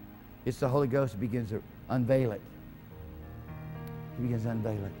it's the Holy Ghost that begins to unveil it. He begins to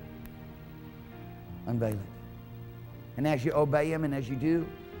unveil it. Unveil it. And as you obey Him and as you do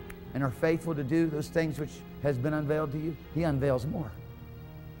and are faithful to do those things which has been unveiled to you, He unveils more.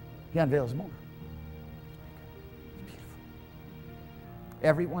 He unveils more. It's beautiful.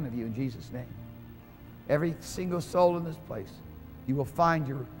 Every one of you in Jesus' name. Every single soul in this place. You will find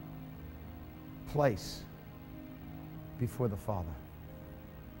your place before the Father.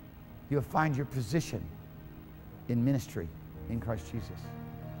 You'll find your position in ministry in Christ Jesus.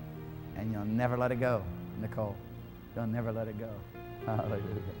 And you'll never let it go, Nicole. You'll never let it go. Hallelujah.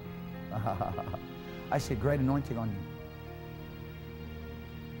 I see a great anointing on you.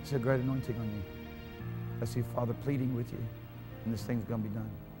 I see a great anointing on you. I see Father pleading with you, and this thing's going to be done.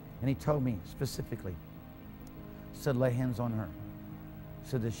 And He told me specifically, said lay hands on her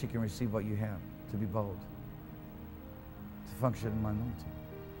so that she can receive what you have, to be bold, to function in my anointing.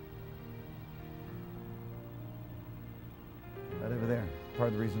 Right over there. Part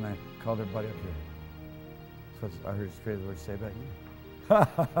of the reason I called everybody up here. That's what I heard the Spirit of the Lord say about you.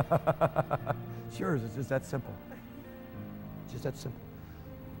 It's yours. It's just that simple. It's just that simple.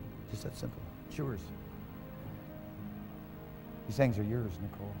 Just that simple. It's yours. These things are yours,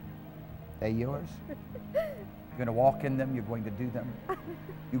 Nicole. They're yours. You're going to walk in them. You're going to do them.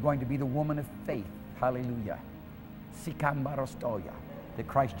 You're going to be the woman of faith. Hallelujah. Sikambarostoya. That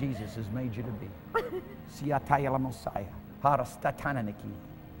Christ Jesus has made you to be. Siataya la Messiah. Harastatananiki.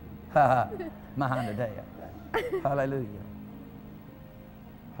 Mahanadea. Hallelujah.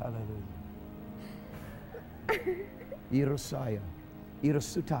 Hallelujah. Irosaya.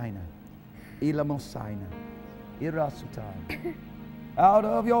 Irosutaina. Ilamosaina. Irasutaina. Out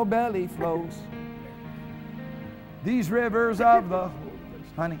of your belly flows these rivers of the Holy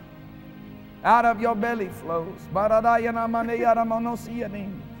Ghost. Honey. Out of your belly flows.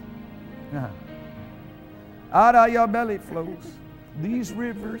 Out of your belly flows these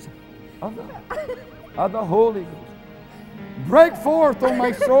rivers of the Holy Ghost. Break forth, O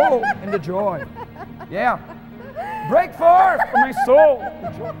my soul, into joy. Yeah. Break forth, O my soul,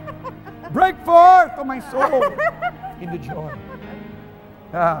 into joy. Break forth, O my soul, into joy.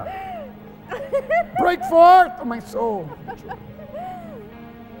 Break forth, O my soul, into joy.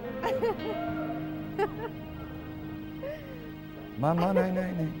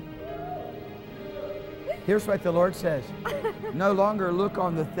 Here's what the Lord says. No longer look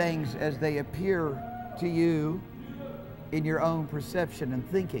on the things as they appear to you in your own perception and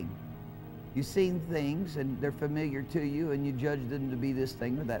thinking. You've seen things and they're familiar to you and you judge them to be this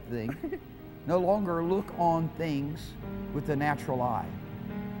thing or that thing. No longer look on things with the natural eye.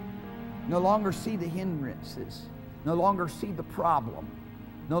 No longer see the hindrances. No longer see the problem.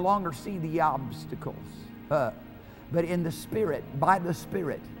 No longer see the obstacles. But in the Spirit, by the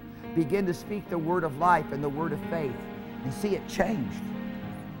Spirit, begin to speak the word of life and the word of faith and see it changed.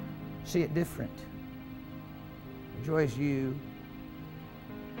 See it different. Rejoice you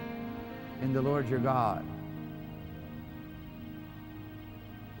in the Lord your God.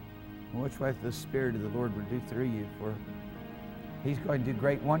 Watch what the Spirit of the Lord will do through you, for He's going to do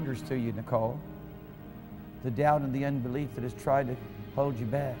great wonders to you, Nicole. The doubt and the unbelief that has tried to hold you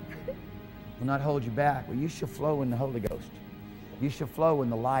back will not hold you back. Well, you shall flow in the Holy Ghost. You shall flow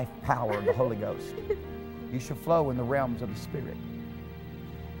in the life power of the Holy Ghost. You shall flow in the realms of the Spirit.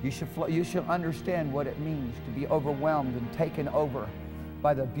 You shall understand what it means to be overwhelmed and taken over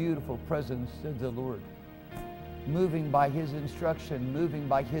by the beautiful presence of the Lord. Moving by His instruction, moving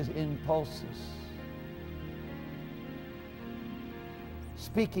by His impulses.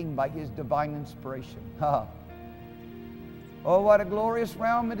 Speaking by His divine inspiration. Oh, what a glorious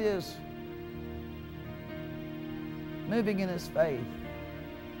realm it is. Moving in His faith.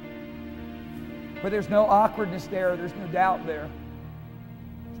 But there's no awkwardness there. There's no doubt there.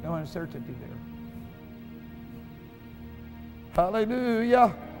 There's no uncertainty there.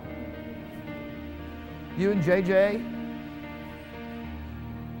 Hallelujah. You and JJ. And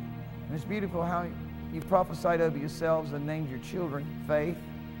it's beautiful how you prophesied over yourselves and named your children faith,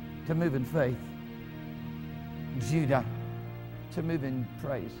 to move in faith. Judah, to move in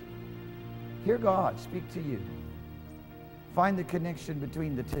praise. Hear God speak to you. Find the connection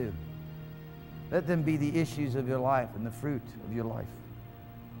between the two. Let them be the issues of your life and the fruit of your life.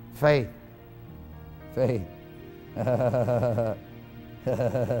 Faith. Faith.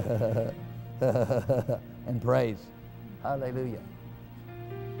 And praise. Hallelujah.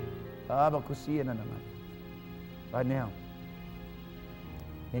 Right now.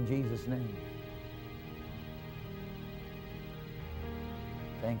 In Jesus' name.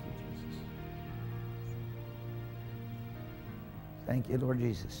 Thank you, Jesus. Thank you, Lord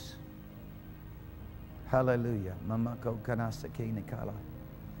Jesus. Hallelujah. Mamako kanasake nikala.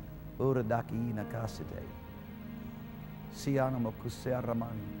 Uradaki nakasite. Siana mokusea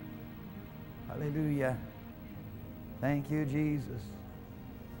ramani. Hallelujah. Thank you, Jesus.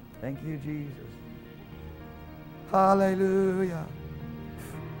 Thank you, Jesus. Hallelujah.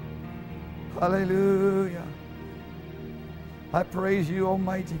 Hallelujah. I praise you,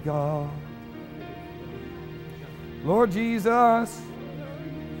 Almighty God. Lord Jesus.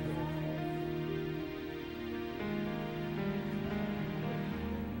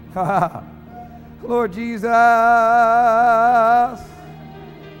 Lord Jesus.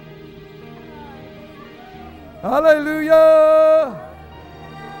 Hallelujah.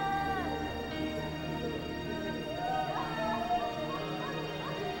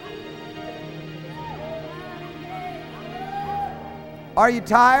 Are you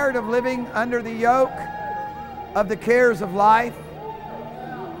tired of living under the yoke of the cares of life?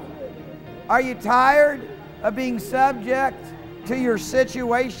 Are you tired of being subject to your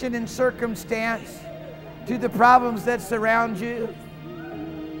situation and circumstance, to the problems that surround you?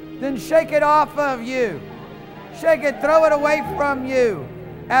 Then shake it off of you. Shake it, throw it away from you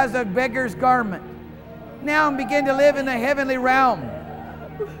as a beggar's garment. Now begin to live in the heavenly realm.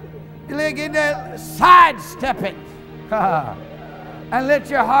 Begin to sidestep it. And lift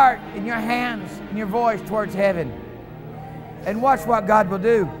your heart and your hands and your voice towards heaven. And watch what God will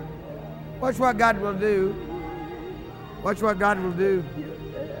do. Watch what God will do. Watch what God will do.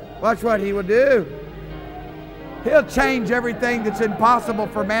 Watch what He will do. He'll change everything that's impossible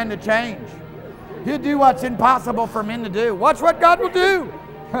for man to change. He'll do what's impossible for men to do. Watch what God will do.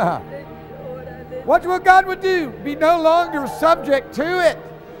 Watch what God will do. Be no longer subject to it.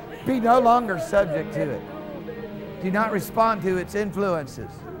 Be no longer subject to it. Do not respond to its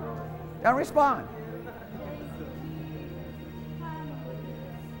influences. Don't respond.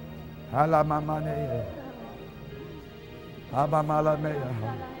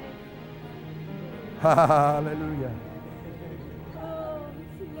 Hallelujah.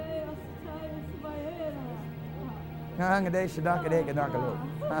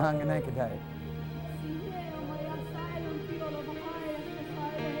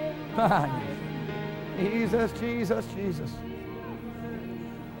 Jesus, Jesus, Jesus.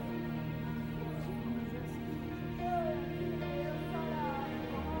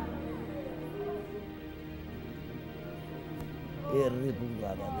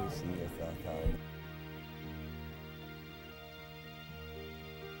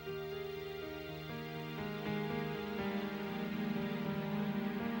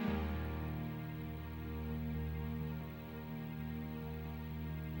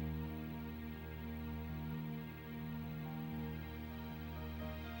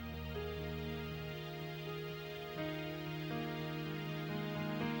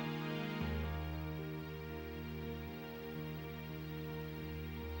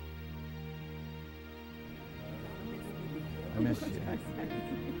 I miss you.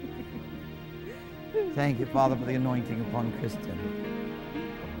 Thank you, Father, for the anointing upon Kristen.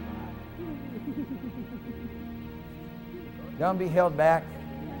 Don't be held back.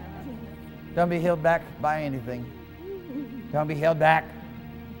 Don't be held back by anything. Don't be held back.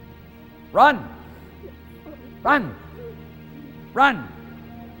 Run! Run! Run!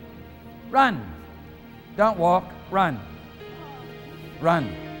 Run! Don't walk. Run!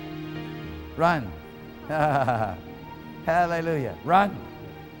 Run! Run! Hallelujah. Run.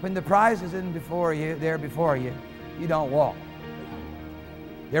 When the prize is in before you, there before you, you don't walk.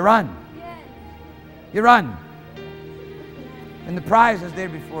 You run. You run. When the prize is there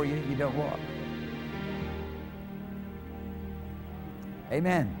before you, you don't walk.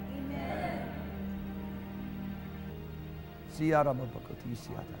 Amen.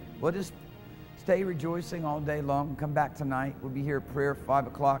 We'll just stay rejoicing all day long. Come back tonight. We'll be here at prayer 5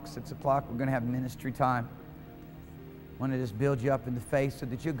 o'clock, 6 o'clock. We're going to have ministry time. I want to just build you up in the faith so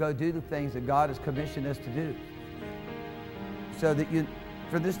that you'll go do the things that God has commissioned us to do. So that you,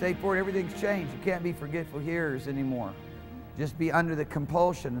 from this day forward, everything's changed. You can't be forgetful hearers anymore. Just be under the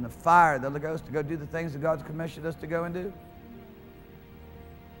compulsion and the fire of the Holy Ghost to go do the things that God's commissioned us to go and do.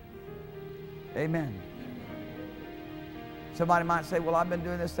 Amen. Somebody might say, well, I've been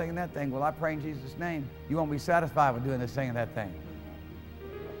doing this thing and that thing. Well, I pray in Jesus' name. You won't be satisfied with doing this thing and that thing.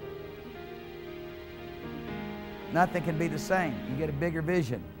 Nothing can be the same. You get a bigger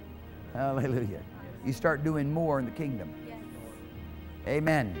vision. Hallelujah. You start doing more in the kingdom. Yes.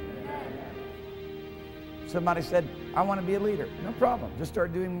 Amen. Somebody said, I want to be a leader. No problem. Just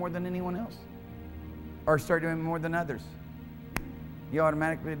start doing more than anyone else. Or start doing more than others. You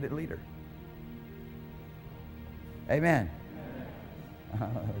automatically be the leader. Amen.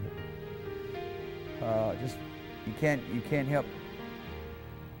 Just you can't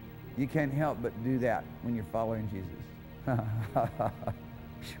help but do that when you're following Jesus.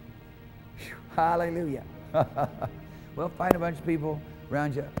 Hallelujah. Well, find a bunch of people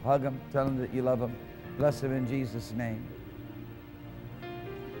around you, hug them, tell them that you love them, bless them in Jesus' name.